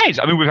 nothing's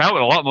changed. I mean, we've helped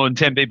a lot more than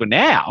 10 people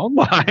now,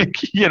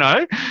 like, you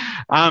know.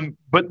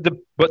 But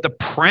the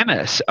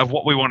premise of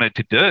what we wanted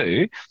to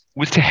do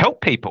was to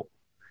help people.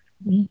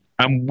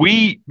 And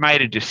we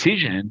made a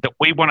decision that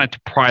we wanted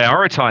to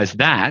prioritize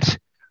that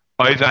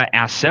over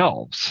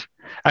ourselves.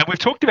 And we've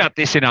talked about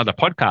this in other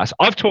podcasts.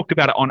 I've talked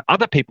about it on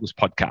other people's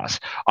podcasts.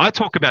 I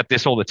talk about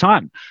this all the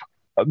time.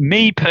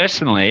 Me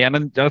personally,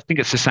 and I think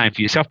it's the same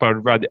for yourself, but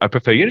I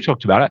prefer you to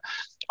talk about it.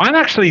 I'm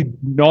actually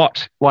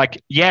not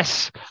like,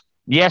 yes,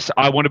 yes,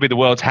 I want to be the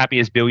world's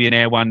happiest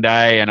billionaire one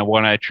day and I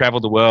want to travel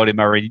the world in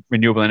my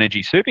renewable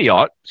energy super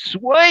yacht.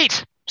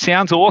 Sweet.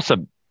 Sounds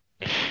awesome.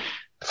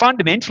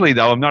 Fundamentally,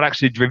 though, I'm not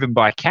actually driven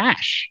by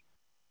cash.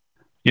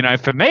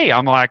 For me,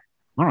 I'm like,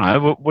 I don't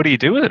know, what do you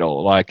do with it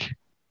all? Like,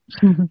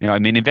 I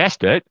mean,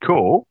 invest it,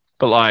 cool,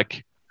 but like,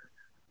 it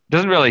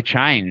doesn't really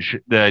change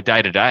the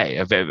day to day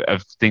of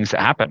things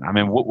that happen. I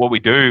mean, what we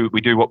do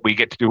what we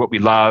get to do, what we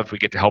love. We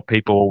get to help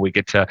people. We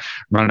get to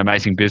run an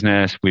amazing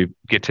business. We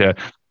get to,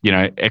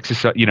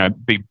 exercise,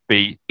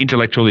 be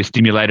intellectually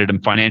stimulated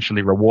and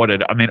financially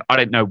rewarded. I mean, I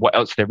don't know what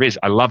else there is.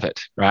 I love it,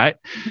 right?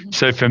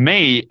 So for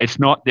me, it's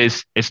not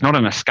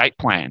an escape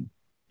plan.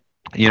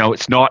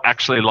 It's not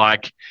actually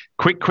like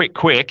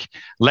quick.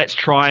 Let's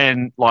try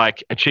and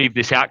like achieve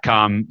this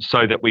outcome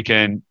so that we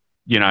can,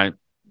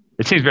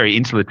 it seems very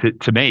insular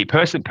to me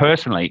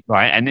personally,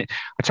 right? And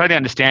I totally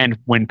understand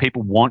when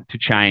people want to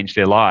change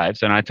their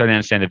lives, and I totally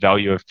understand the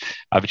value of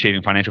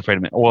achieving financial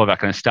freedom and all of that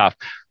kind of stuff.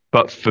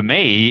 But for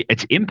me,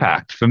 it's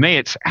impact. For me,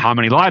 it's how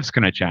many lives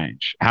can I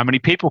change? How many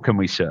people can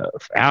we serve?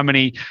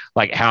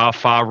 How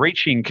far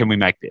reaching can we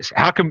make this?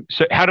 How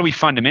do we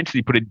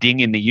fundamentally put a ding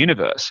in the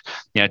universe?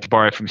 To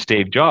borrow from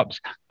Steve Jobs.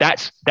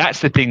 That's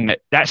the thing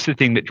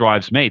that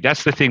drives me.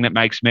 That's the thing that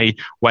makes me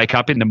wake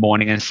up in the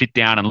morning and sit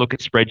down and look at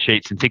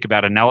spreadsheets and think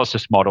about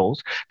analysis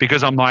models,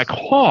 because I'm like,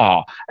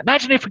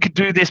 imagine if we could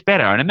do this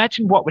better, and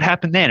imagine what would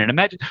happen then, and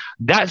imagine.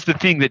 That's the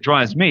thing that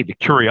drives me, the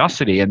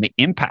curiosity and the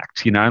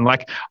impact. And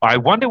like, I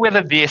wonder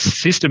whether this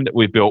system that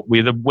we've built,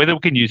 whether we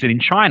can use it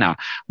in China,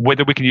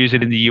 whether we can use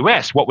it in the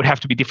US, what would have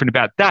to be different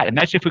about that?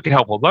 Imagine if we could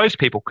help all those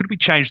people. Could we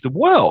change the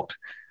world?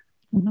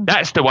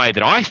 That's the way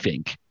that I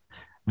think.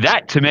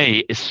 That to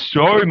me is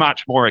so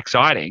much more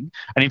exciting,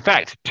 and in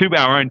fact, to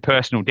our own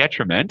personal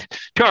detriment,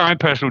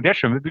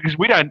 because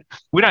we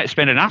don't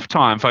spend enough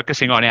time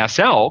focusing on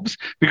ourselves,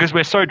 because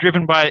we're so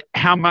driven by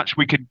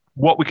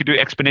what we could do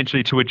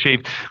exponentially to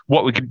achieve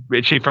what we could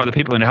achieve for other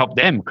people and to help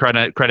them create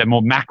a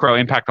more macro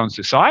impact on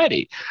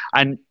society.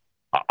 And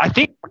I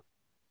think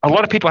a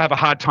lot of people have a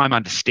hard time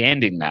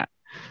understanding that.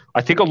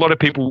 I think a lot of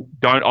people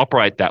don't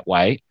operate that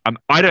way.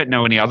 I don't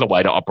know any other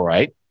way to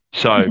operate,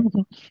 so.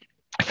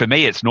 For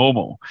me, it's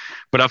normal,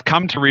 but I've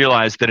come to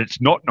realize that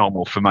it's not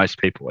normal for most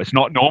people. It's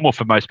not normal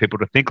for most people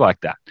to think like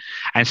that.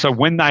 And so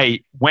when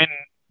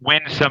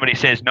somebody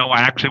says, no, I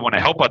actually want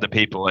to help other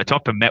people, it's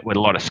often met with a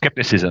lot of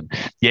skepticism.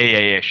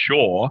 Yeah,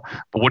 sure.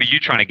 But what are you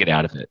trying to get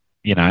out of it?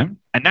 And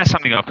that's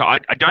something I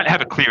don't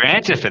have a clear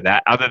answer for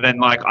that, other than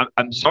like,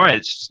 I'm sorry,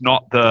 it's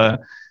not the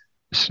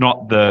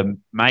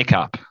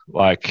makeup.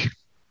 Like,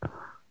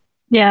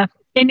 yeah,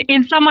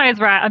 in some ways,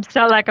 right. I'm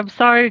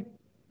so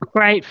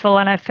grateful,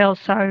 and I feel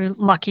so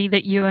lucky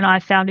that you and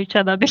I found each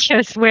other,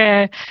 because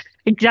we're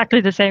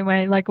exactly the same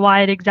way, like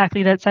wired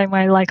exactly that same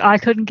way. Like, I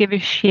couldn't give a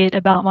shit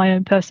about my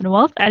own personal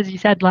wealth, as you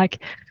said,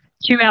 like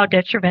to our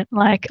detriment.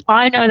 Like,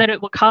 I know that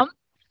it will come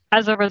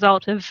as a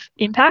result of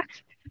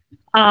impact,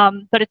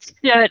 but it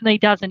certainly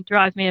doesn't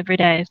drive me every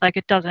day. Like,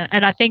 it doesn't.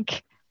 And I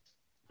think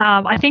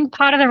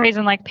part of the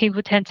reason like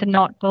people tend to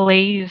not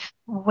believe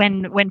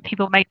when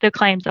people make the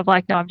claims of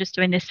like, no, I'm just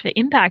doing this for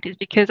impact, is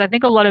because I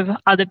think a lot of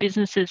other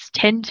businesses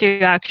tend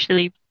to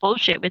actually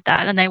bullshit with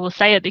that, and they will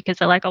say it because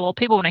they're like, oh, well,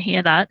 people want to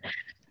hear that.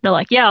 They're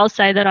like, yeah, I'll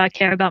say that I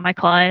care about my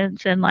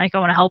clients and like I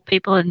want to help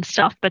people and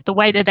stuff, but the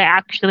way that they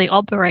actually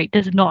operate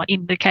does not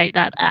indicate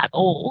that at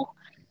all.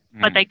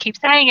 But they keep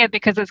saying it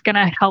because it's going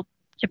to help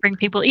to bring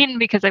people in,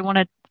 because they want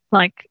to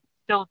like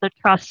build the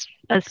trust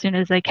as soon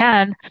as they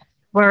can.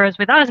 Whereas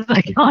with us, it's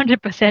like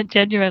 100%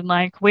 genuine.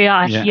 Like, we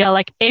are here,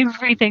 like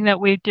everything that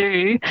we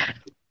do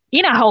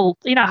in our whole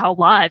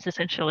lives,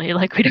 essentially.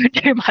 Like, we don't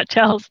do much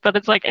else, but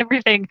it's like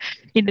everything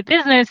in the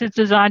business is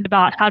designed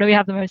about how do we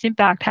have the most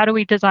impact? How do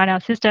we design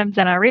our systems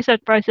and our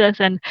research process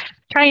and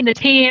train the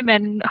team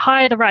and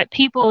hire the right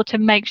people to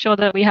make sure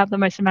that we have the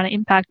most amount of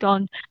impact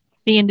on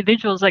the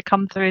individuals that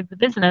come through the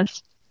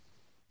business.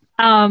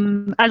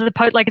 As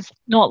opposed, like, it's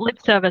not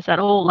lip service at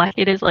all. Like,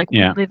 it is like we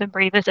live and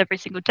breathe this every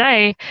single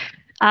day.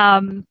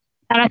 And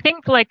I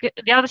think like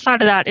the other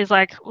side of that is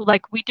like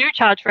we do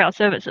charge for our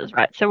services,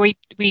 right? So it's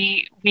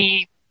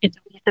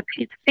a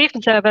fee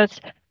for service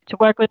to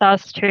work with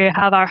us, to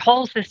have our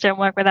whole system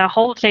work with our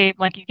whole team.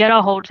 Like, you get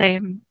our whole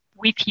team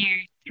with you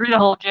through the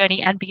whole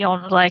journey and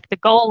beyond. Like, the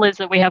goal is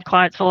that we have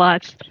clients for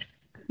life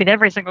with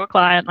every single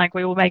client. Like,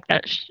 we will make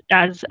that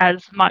as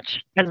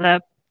much as a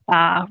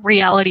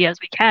reality as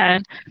we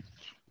can.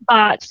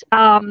 But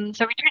so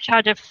we do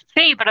charge a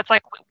fee, but it's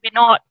like we're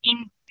not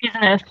in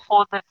business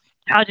for the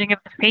charging of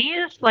the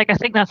fees. Like, I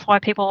think that's why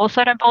people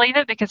also don't believe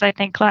it, because they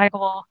think like,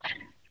 well,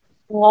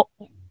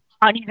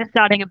 aren't you just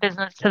starting a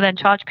business to then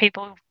charge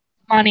people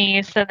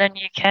money so then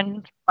you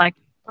can like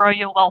grow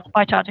your wealth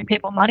by charging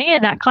people money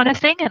and that kind of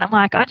thing? And I'm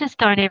like, I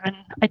don't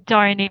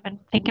even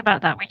think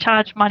about that. We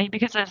charge money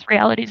because there's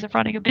realities of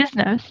running a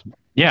business.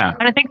 Yeah.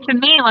 And I think for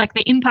me, like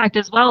the impact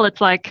as well,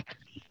 it's like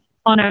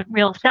on a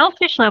real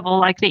selfish level,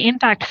 like the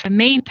impact for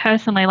me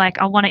personally, like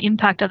I want to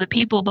impact other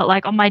people, but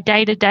like on my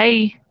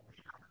day-to-day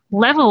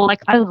level,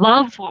 like I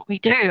love what we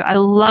do. I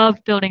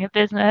love building a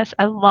business.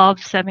 I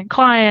love serving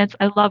clients.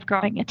 I love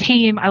growing a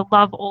team. I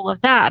love all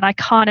of that. And I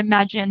can't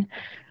imagine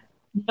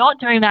not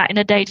doing that in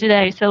a day to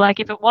day. So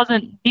like if it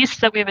wasn't this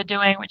that we were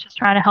doing, which is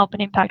trying to help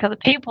and impact other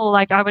people,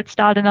 like I would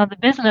start another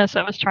business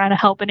that was trying to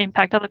help and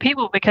impact other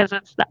people, because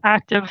it's the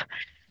act of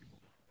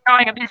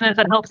growing a business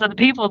that helps other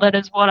people that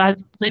is what I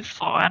live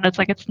for. And it's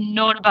like, it's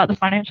not about the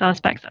financial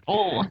aspects at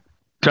all.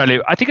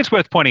 Totally. I think it's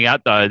worth pointing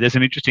out, though, there's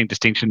an interesting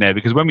distinction there,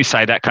 because when we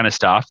say that kind of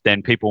stuff,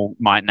 then people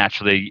might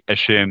naturally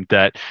assume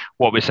that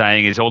what we're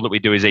saying is all that we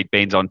do is eat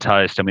beans on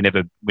toast, and we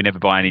never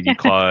buy any new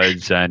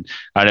clothes and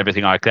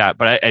everything like that.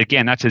 But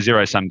again, that's a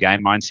zero-sum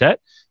game mindset,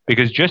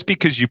 because just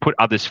because you put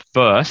others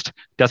first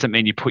doesn't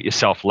mean you put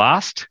yourself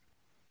last.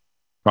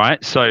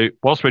 Right. So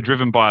whilst we're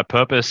driven by a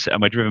purpose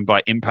and we're driven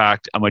by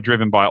impact and we're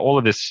driven by all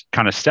of this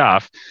kind of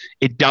stuff,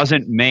 it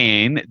doesn't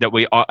mean that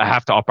we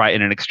have to operate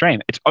in an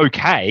extreme. It's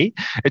okay.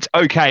 It's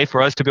okay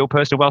for us to build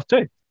personal wealth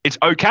too. It's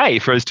okay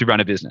for us to run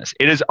a business.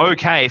 It is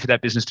okay for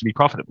that business to be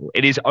profitable.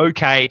 It is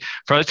okay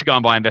for us to go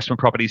and buy investment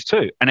properties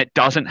too. And it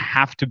doesn't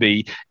have to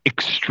be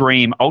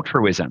extreme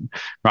altruism,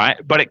 right?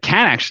 But it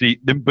can actually,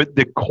 but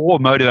the core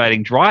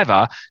motivating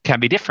driver can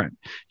be different.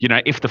 You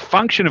know, if the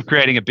function of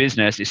creating a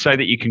business is so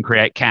that you can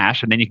create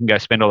cash and then you can go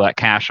spend all that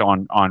cash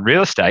on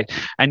real estate.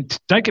 And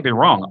don't get me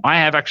wrong, I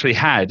have actually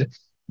had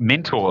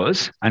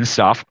mentors and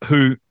stuff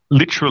who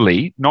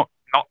literally, not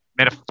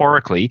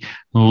metaphorically,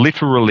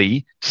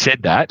 literally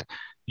said that.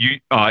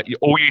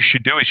 All you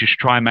should do is you should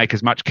try and make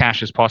as much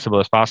cash as possible,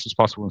 as fast as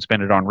possible, and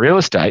spend it on real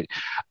estate.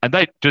 And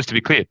they, just to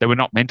be clear, they were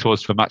not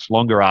mentors for much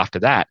longer after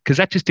that, because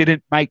that just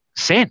didn't make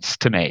sense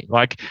to me.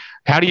 Like,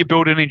 how do you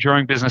build an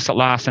enduring business that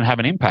lasts and have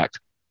an impact?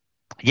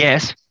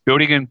 Yes,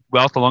 building in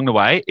wealth along the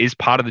way is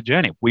part of the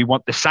journey. We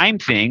want the same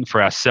thing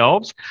for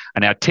ourselves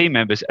and our team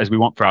members as we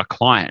want for our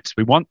clients.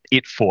 We want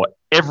it for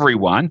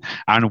everyone,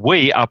 and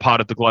we are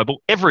part of the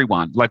global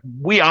everyone. Like,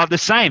 we are the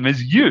same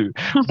as you.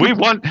 We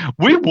want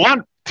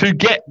to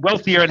get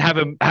wealthier and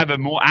have a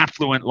more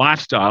affluent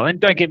lifestyle. And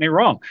don't get me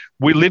wrong,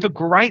 we live a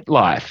great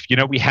life. You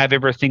know, we have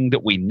everything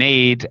that we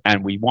need,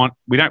 and we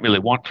don't really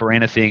want for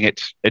anything.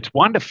 It's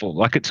wonderful.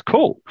 Like, it's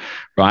cool,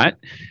 right?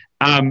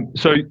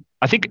 So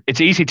I think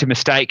it's easy to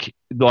mistake,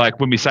 like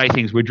when we say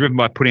things, we're driven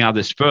by putting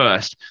others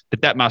first,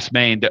 that must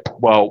mean that,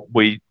 well,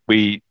 we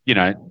don't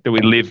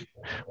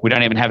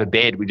even have a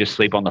bed, we just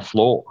sleep on the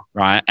floor,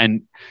 right?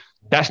 And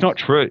that's not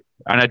true.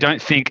 And I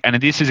don't think, and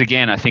this is,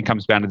 again, I think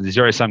comes down to the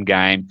zero-sum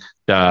game,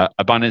 the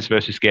abundance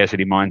versus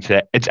scarcity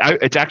mindset. It's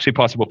actually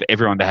possible for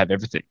everyone to have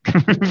everything.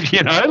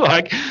 You know,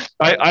 like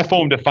I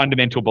formed a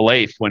fundamental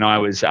belief when I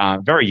was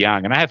very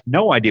young, and I have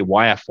no idea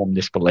why I formed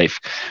this belief,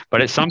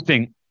 but it's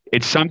something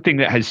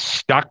that has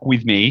stuck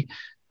with me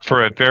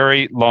for a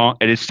very long,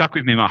 it has stuck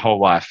with me my whole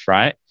life,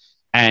 right?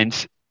 And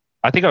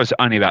I think I was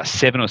only about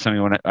 7 or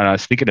something when I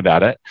was thinking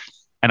about it.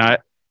 And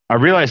I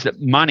realized that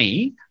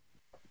money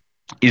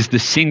is the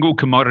single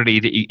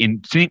commodity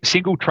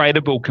single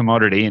tradable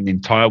commodity in the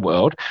entire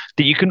world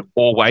that you can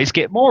always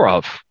get more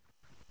of.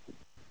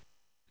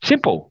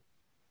 Simple.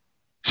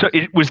 So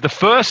it was the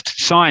first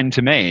sign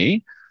to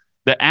me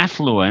that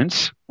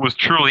affluence was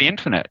truly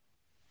infinite.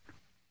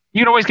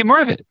 You can always get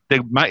more of it.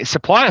 The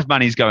supply of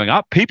money is going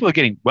up. People are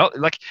getting, well,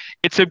 like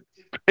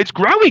it's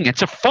growing.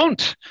 It's a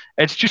font.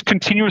 It's just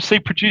continuously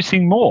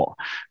producing more.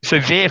 So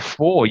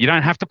therefore, you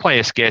don't have to play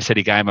a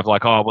scarcity game of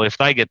like, oh, well, if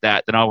they get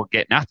that, then I will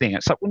get nothing.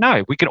 It's like, well,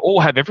 no, we can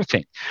all have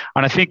everything.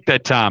 And I think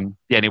that,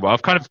 anyway,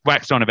 I've kind of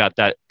waxed on about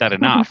that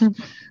enough.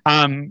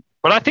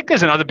 But I think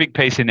there's another big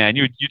piece in there, and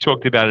you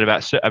talked about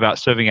it about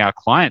serving our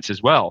clients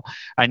as well.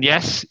 And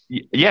yes,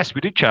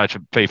 we do charge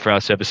a fee for our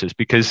services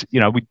because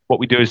what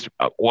we do is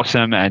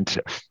awesome and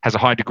has a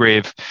high degree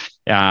of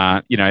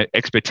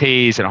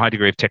expertise and a high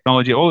degree of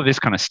technology, all of this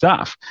kind of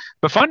stuff.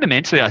 But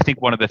fundamentally, I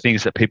think one of the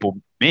things that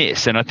people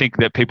miss, and I think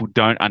that people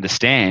don't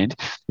understand,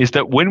 is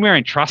that when we're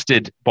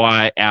entrusted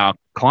by our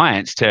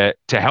clients to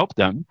help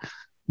them,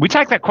 we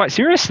take that quite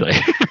seriously.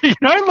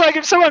 Like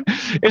if someone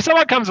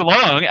comes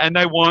along and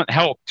they want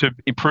help to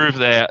improve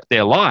their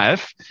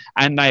life,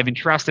 and they've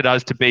entrusted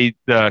us to be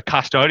the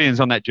custodians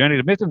on that journey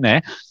to meet them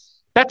there,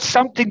 that's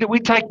something that we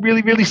take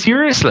really, really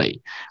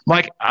seriously.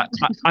 Like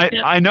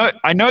I know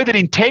that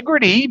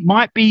integrity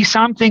might be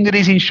something that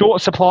is in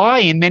short supply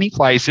in many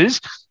places,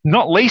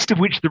 not least of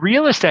which the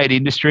real estate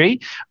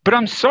industry. But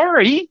I'm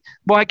sorry,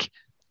 like,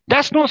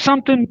 that's not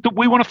something that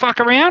we want to fuck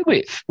around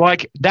with.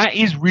 Like, that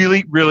is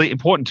really, really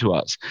important to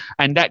us.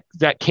 And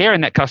that care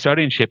and that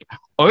custodianship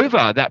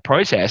over that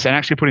process and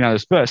actually putting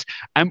others first.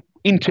 And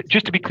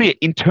just to be clear,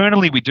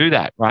 internally we do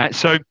that, right?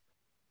 So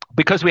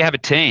because we have a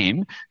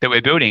team that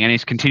we're building and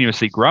is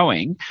continuously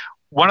growing,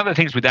 one of the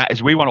things with that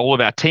is we want all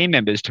of our team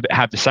members to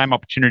have the same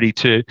opportunity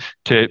to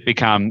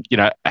become,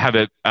 have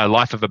a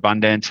life of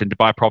abundance and to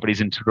buy properties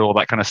and to do all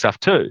that kind of stuff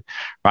too,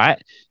 right?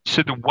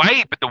 So the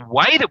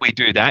way that we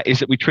do that is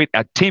that we treat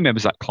our team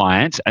members like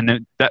clients, and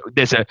then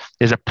there's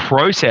a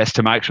process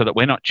to make sure that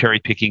we're not cherry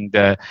picking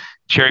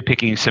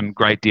some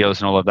great deals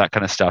and all of that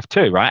kind of stuff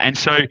too, right? And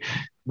so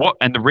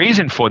the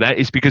reason for that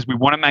is because we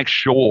want to make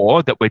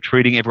sure that we're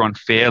treating everyone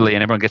fairly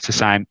and everyone gets the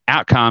same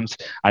outcomes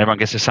and everyone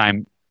gets the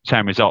same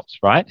results,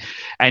 right?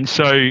 And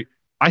so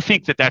I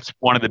think that that's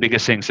one of the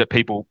biggest things that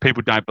people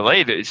don't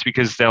believe. It's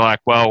because they're like,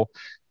 well,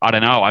 I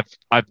don't know.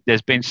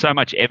 There's been so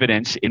much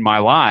evidence in my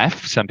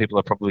life. Some people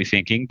are probably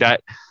thinking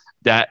that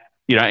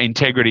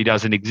integrity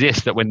doesn't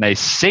exist. That when they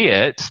see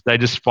it, they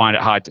just find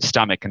it hard to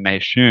stomach and they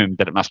assume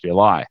that it must be a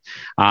lie.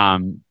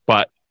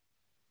 But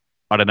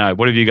I don't know.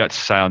 What have you got to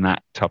say on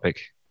that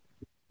topic?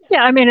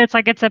 Yeah, I mean, it's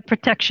a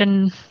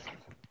protection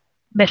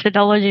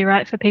methodology,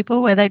 right, for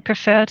people where they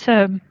prefer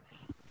to,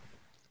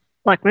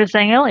 like we were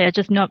saying earlier,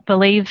 just not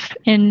believe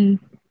in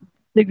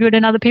the good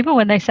in other people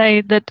when they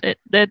say that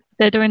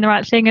they're doing the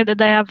right thing and that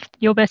they have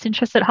your best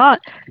interest at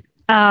heart.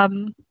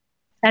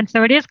 And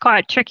so it is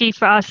quite tricky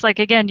for us. Like,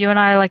 again, you and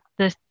I are like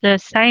the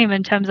same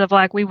in terms of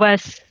like we wear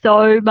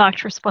so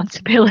much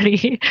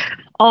responsibility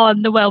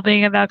on the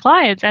well-being of our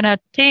clients and our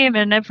team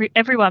and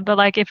everyone. But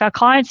like if our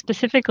clients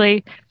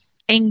specifically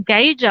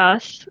engage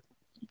us,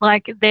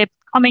 like they're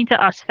coming to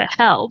us for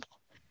help,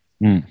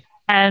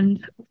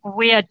 and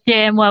we are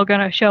damn well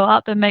going to show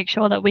up and make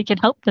sure that we can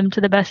help them to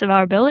the best of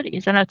our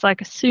abilities. And it's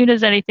like as soon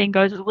as anything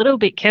goes a little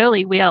bit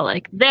curly, we are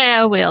like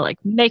there. We are like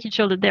making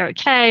sure that they're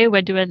okay.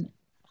 We're doing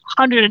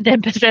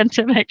 110%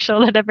 to make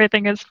sure that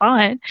everything is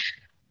fine.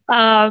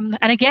 And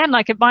again,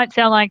 like it might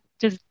sound like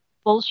just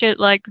bullshit,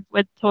 like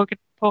we're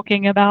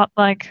talking about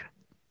like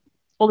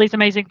all these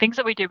amazing things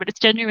that we do, but it's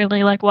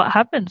genuinely like what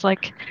happens.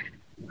 Like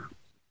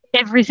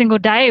every single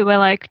day we're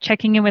like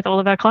checking in with all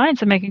of our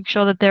clients and making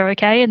sure that they're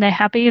okay and they're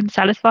happy and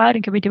satisfied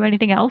and can we do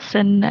anything else,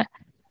 and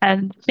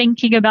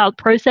thinking about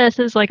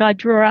processes. Like I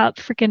draw out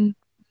freaking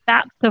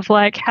maps of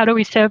like how do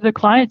we serve the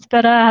clients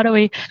better, how do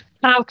we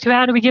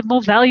give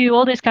more value,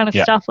 all this kind of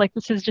stuff. Like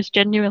this is just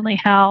genuinely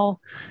how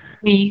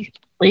we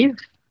live.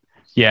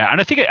 Yeah, and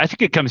I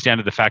think it comes down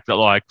to the fact that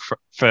like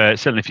for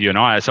certainly for you and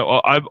I,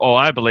 so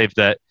I believe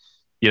that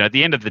at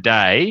the end of the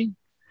day,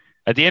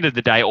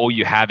 all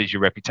you have is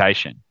your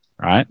reputation,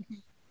 right?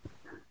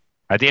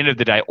 At the end of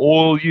the day,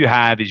 all you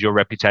have is your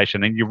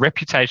reputation, and your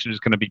reputation is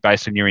going to be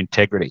based on your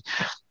integrity.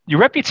 Your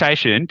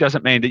reputation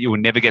doesn't mean that you will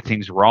never get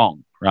things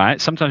wrong,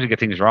 right? Sometimes you get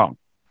things wrong.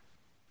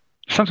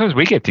 Sometimes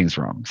we get things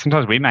wrong.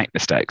 Sometimes we make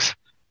mistakes,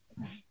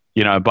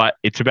 but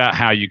it's about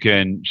how you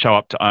can show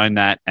up to own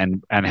that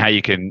and how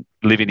you can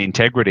live in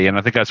integrity. And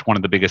I think that's one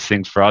of the biggest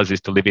things for us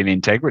is to live in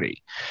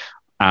integrity,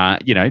 to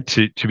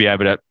be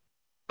able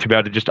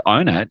to just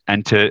own it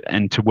and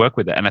to work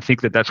with it. And I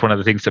think that that's one of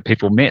the things that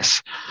people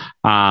miss.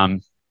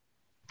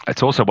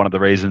 It's also one of the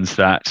reasons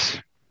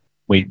that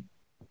when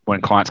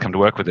clients come to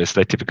work with us,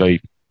 they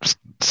typically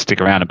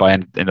stick around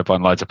and end up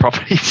buying loads of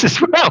properties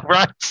as well,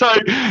 right? So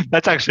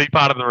that's actually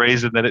part of the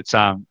reason that it's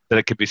that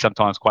it could be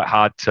sometimes quite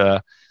hard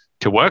to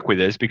work with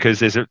us, because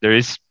there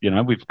is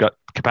we've got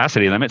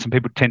capacity limits and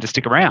people tend to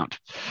stick around.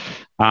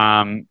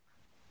 And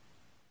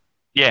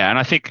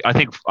I think I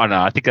don't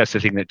know. I think that's the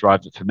thing that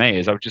drives it for me.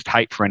 Is I would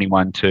hate for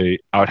anyone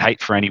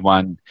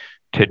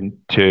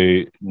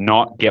to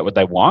not get what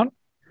they want,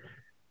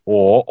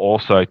 or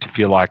also to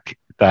feel like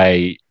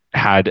they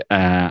had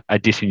a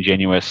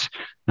disingenuous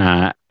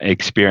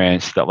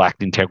experience that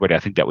lacked integrity. I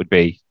think that would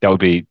be I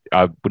wouldn't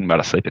be able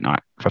to sleep at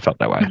night if I felt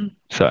that way. Mm-hmm.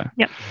 So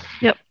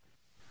yep.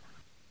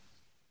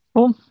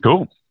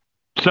 Cool.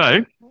 So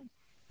do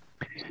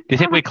you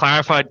think we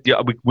clarified?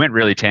 We went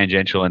really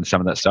tangential in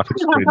some of that stuff,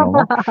 which is pretty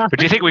normal. But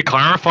do you think we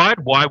clarified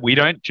why we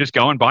don't just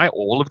go and buy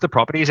all of the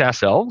properties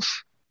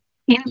ourselves?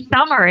 In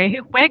summary,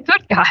 we're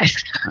good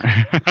guys.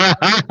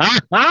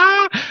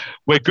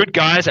 We're good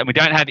guys, and we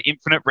don't have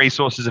infinite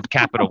resources of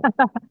capital.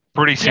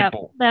 Pretty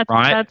simple,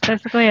 right? That's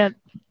basically it.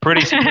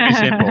 Pretty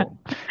simple.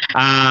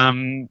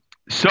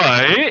 So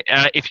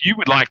if you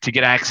would like to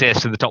get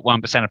access to the top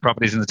 1% of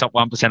properties in the top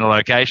 1% of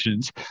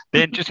locations,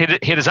 then just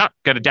hit us up.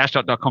 Go to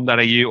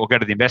dashdot.com.au or go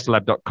to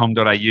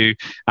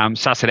theinvestorlab.com.au,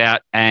 suss it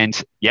out,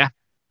 and get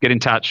in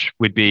touch.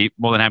 We'd be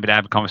more than happy to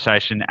have a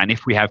conversation. And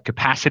if we have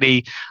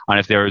capacity and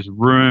if there is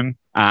room,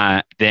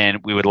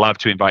 then we would love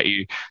to invite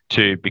you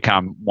to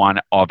become one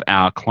of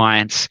our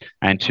clients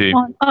and to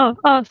one of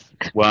us,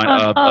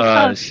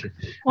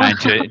 and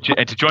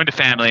to join the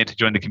family and to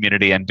join the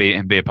community and be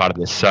a part of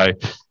this. So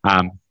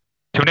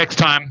till next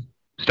time,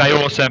 stay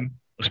awesome.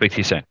 We'll speak to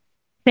you soon.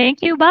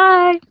 Thank you.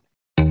 Bye.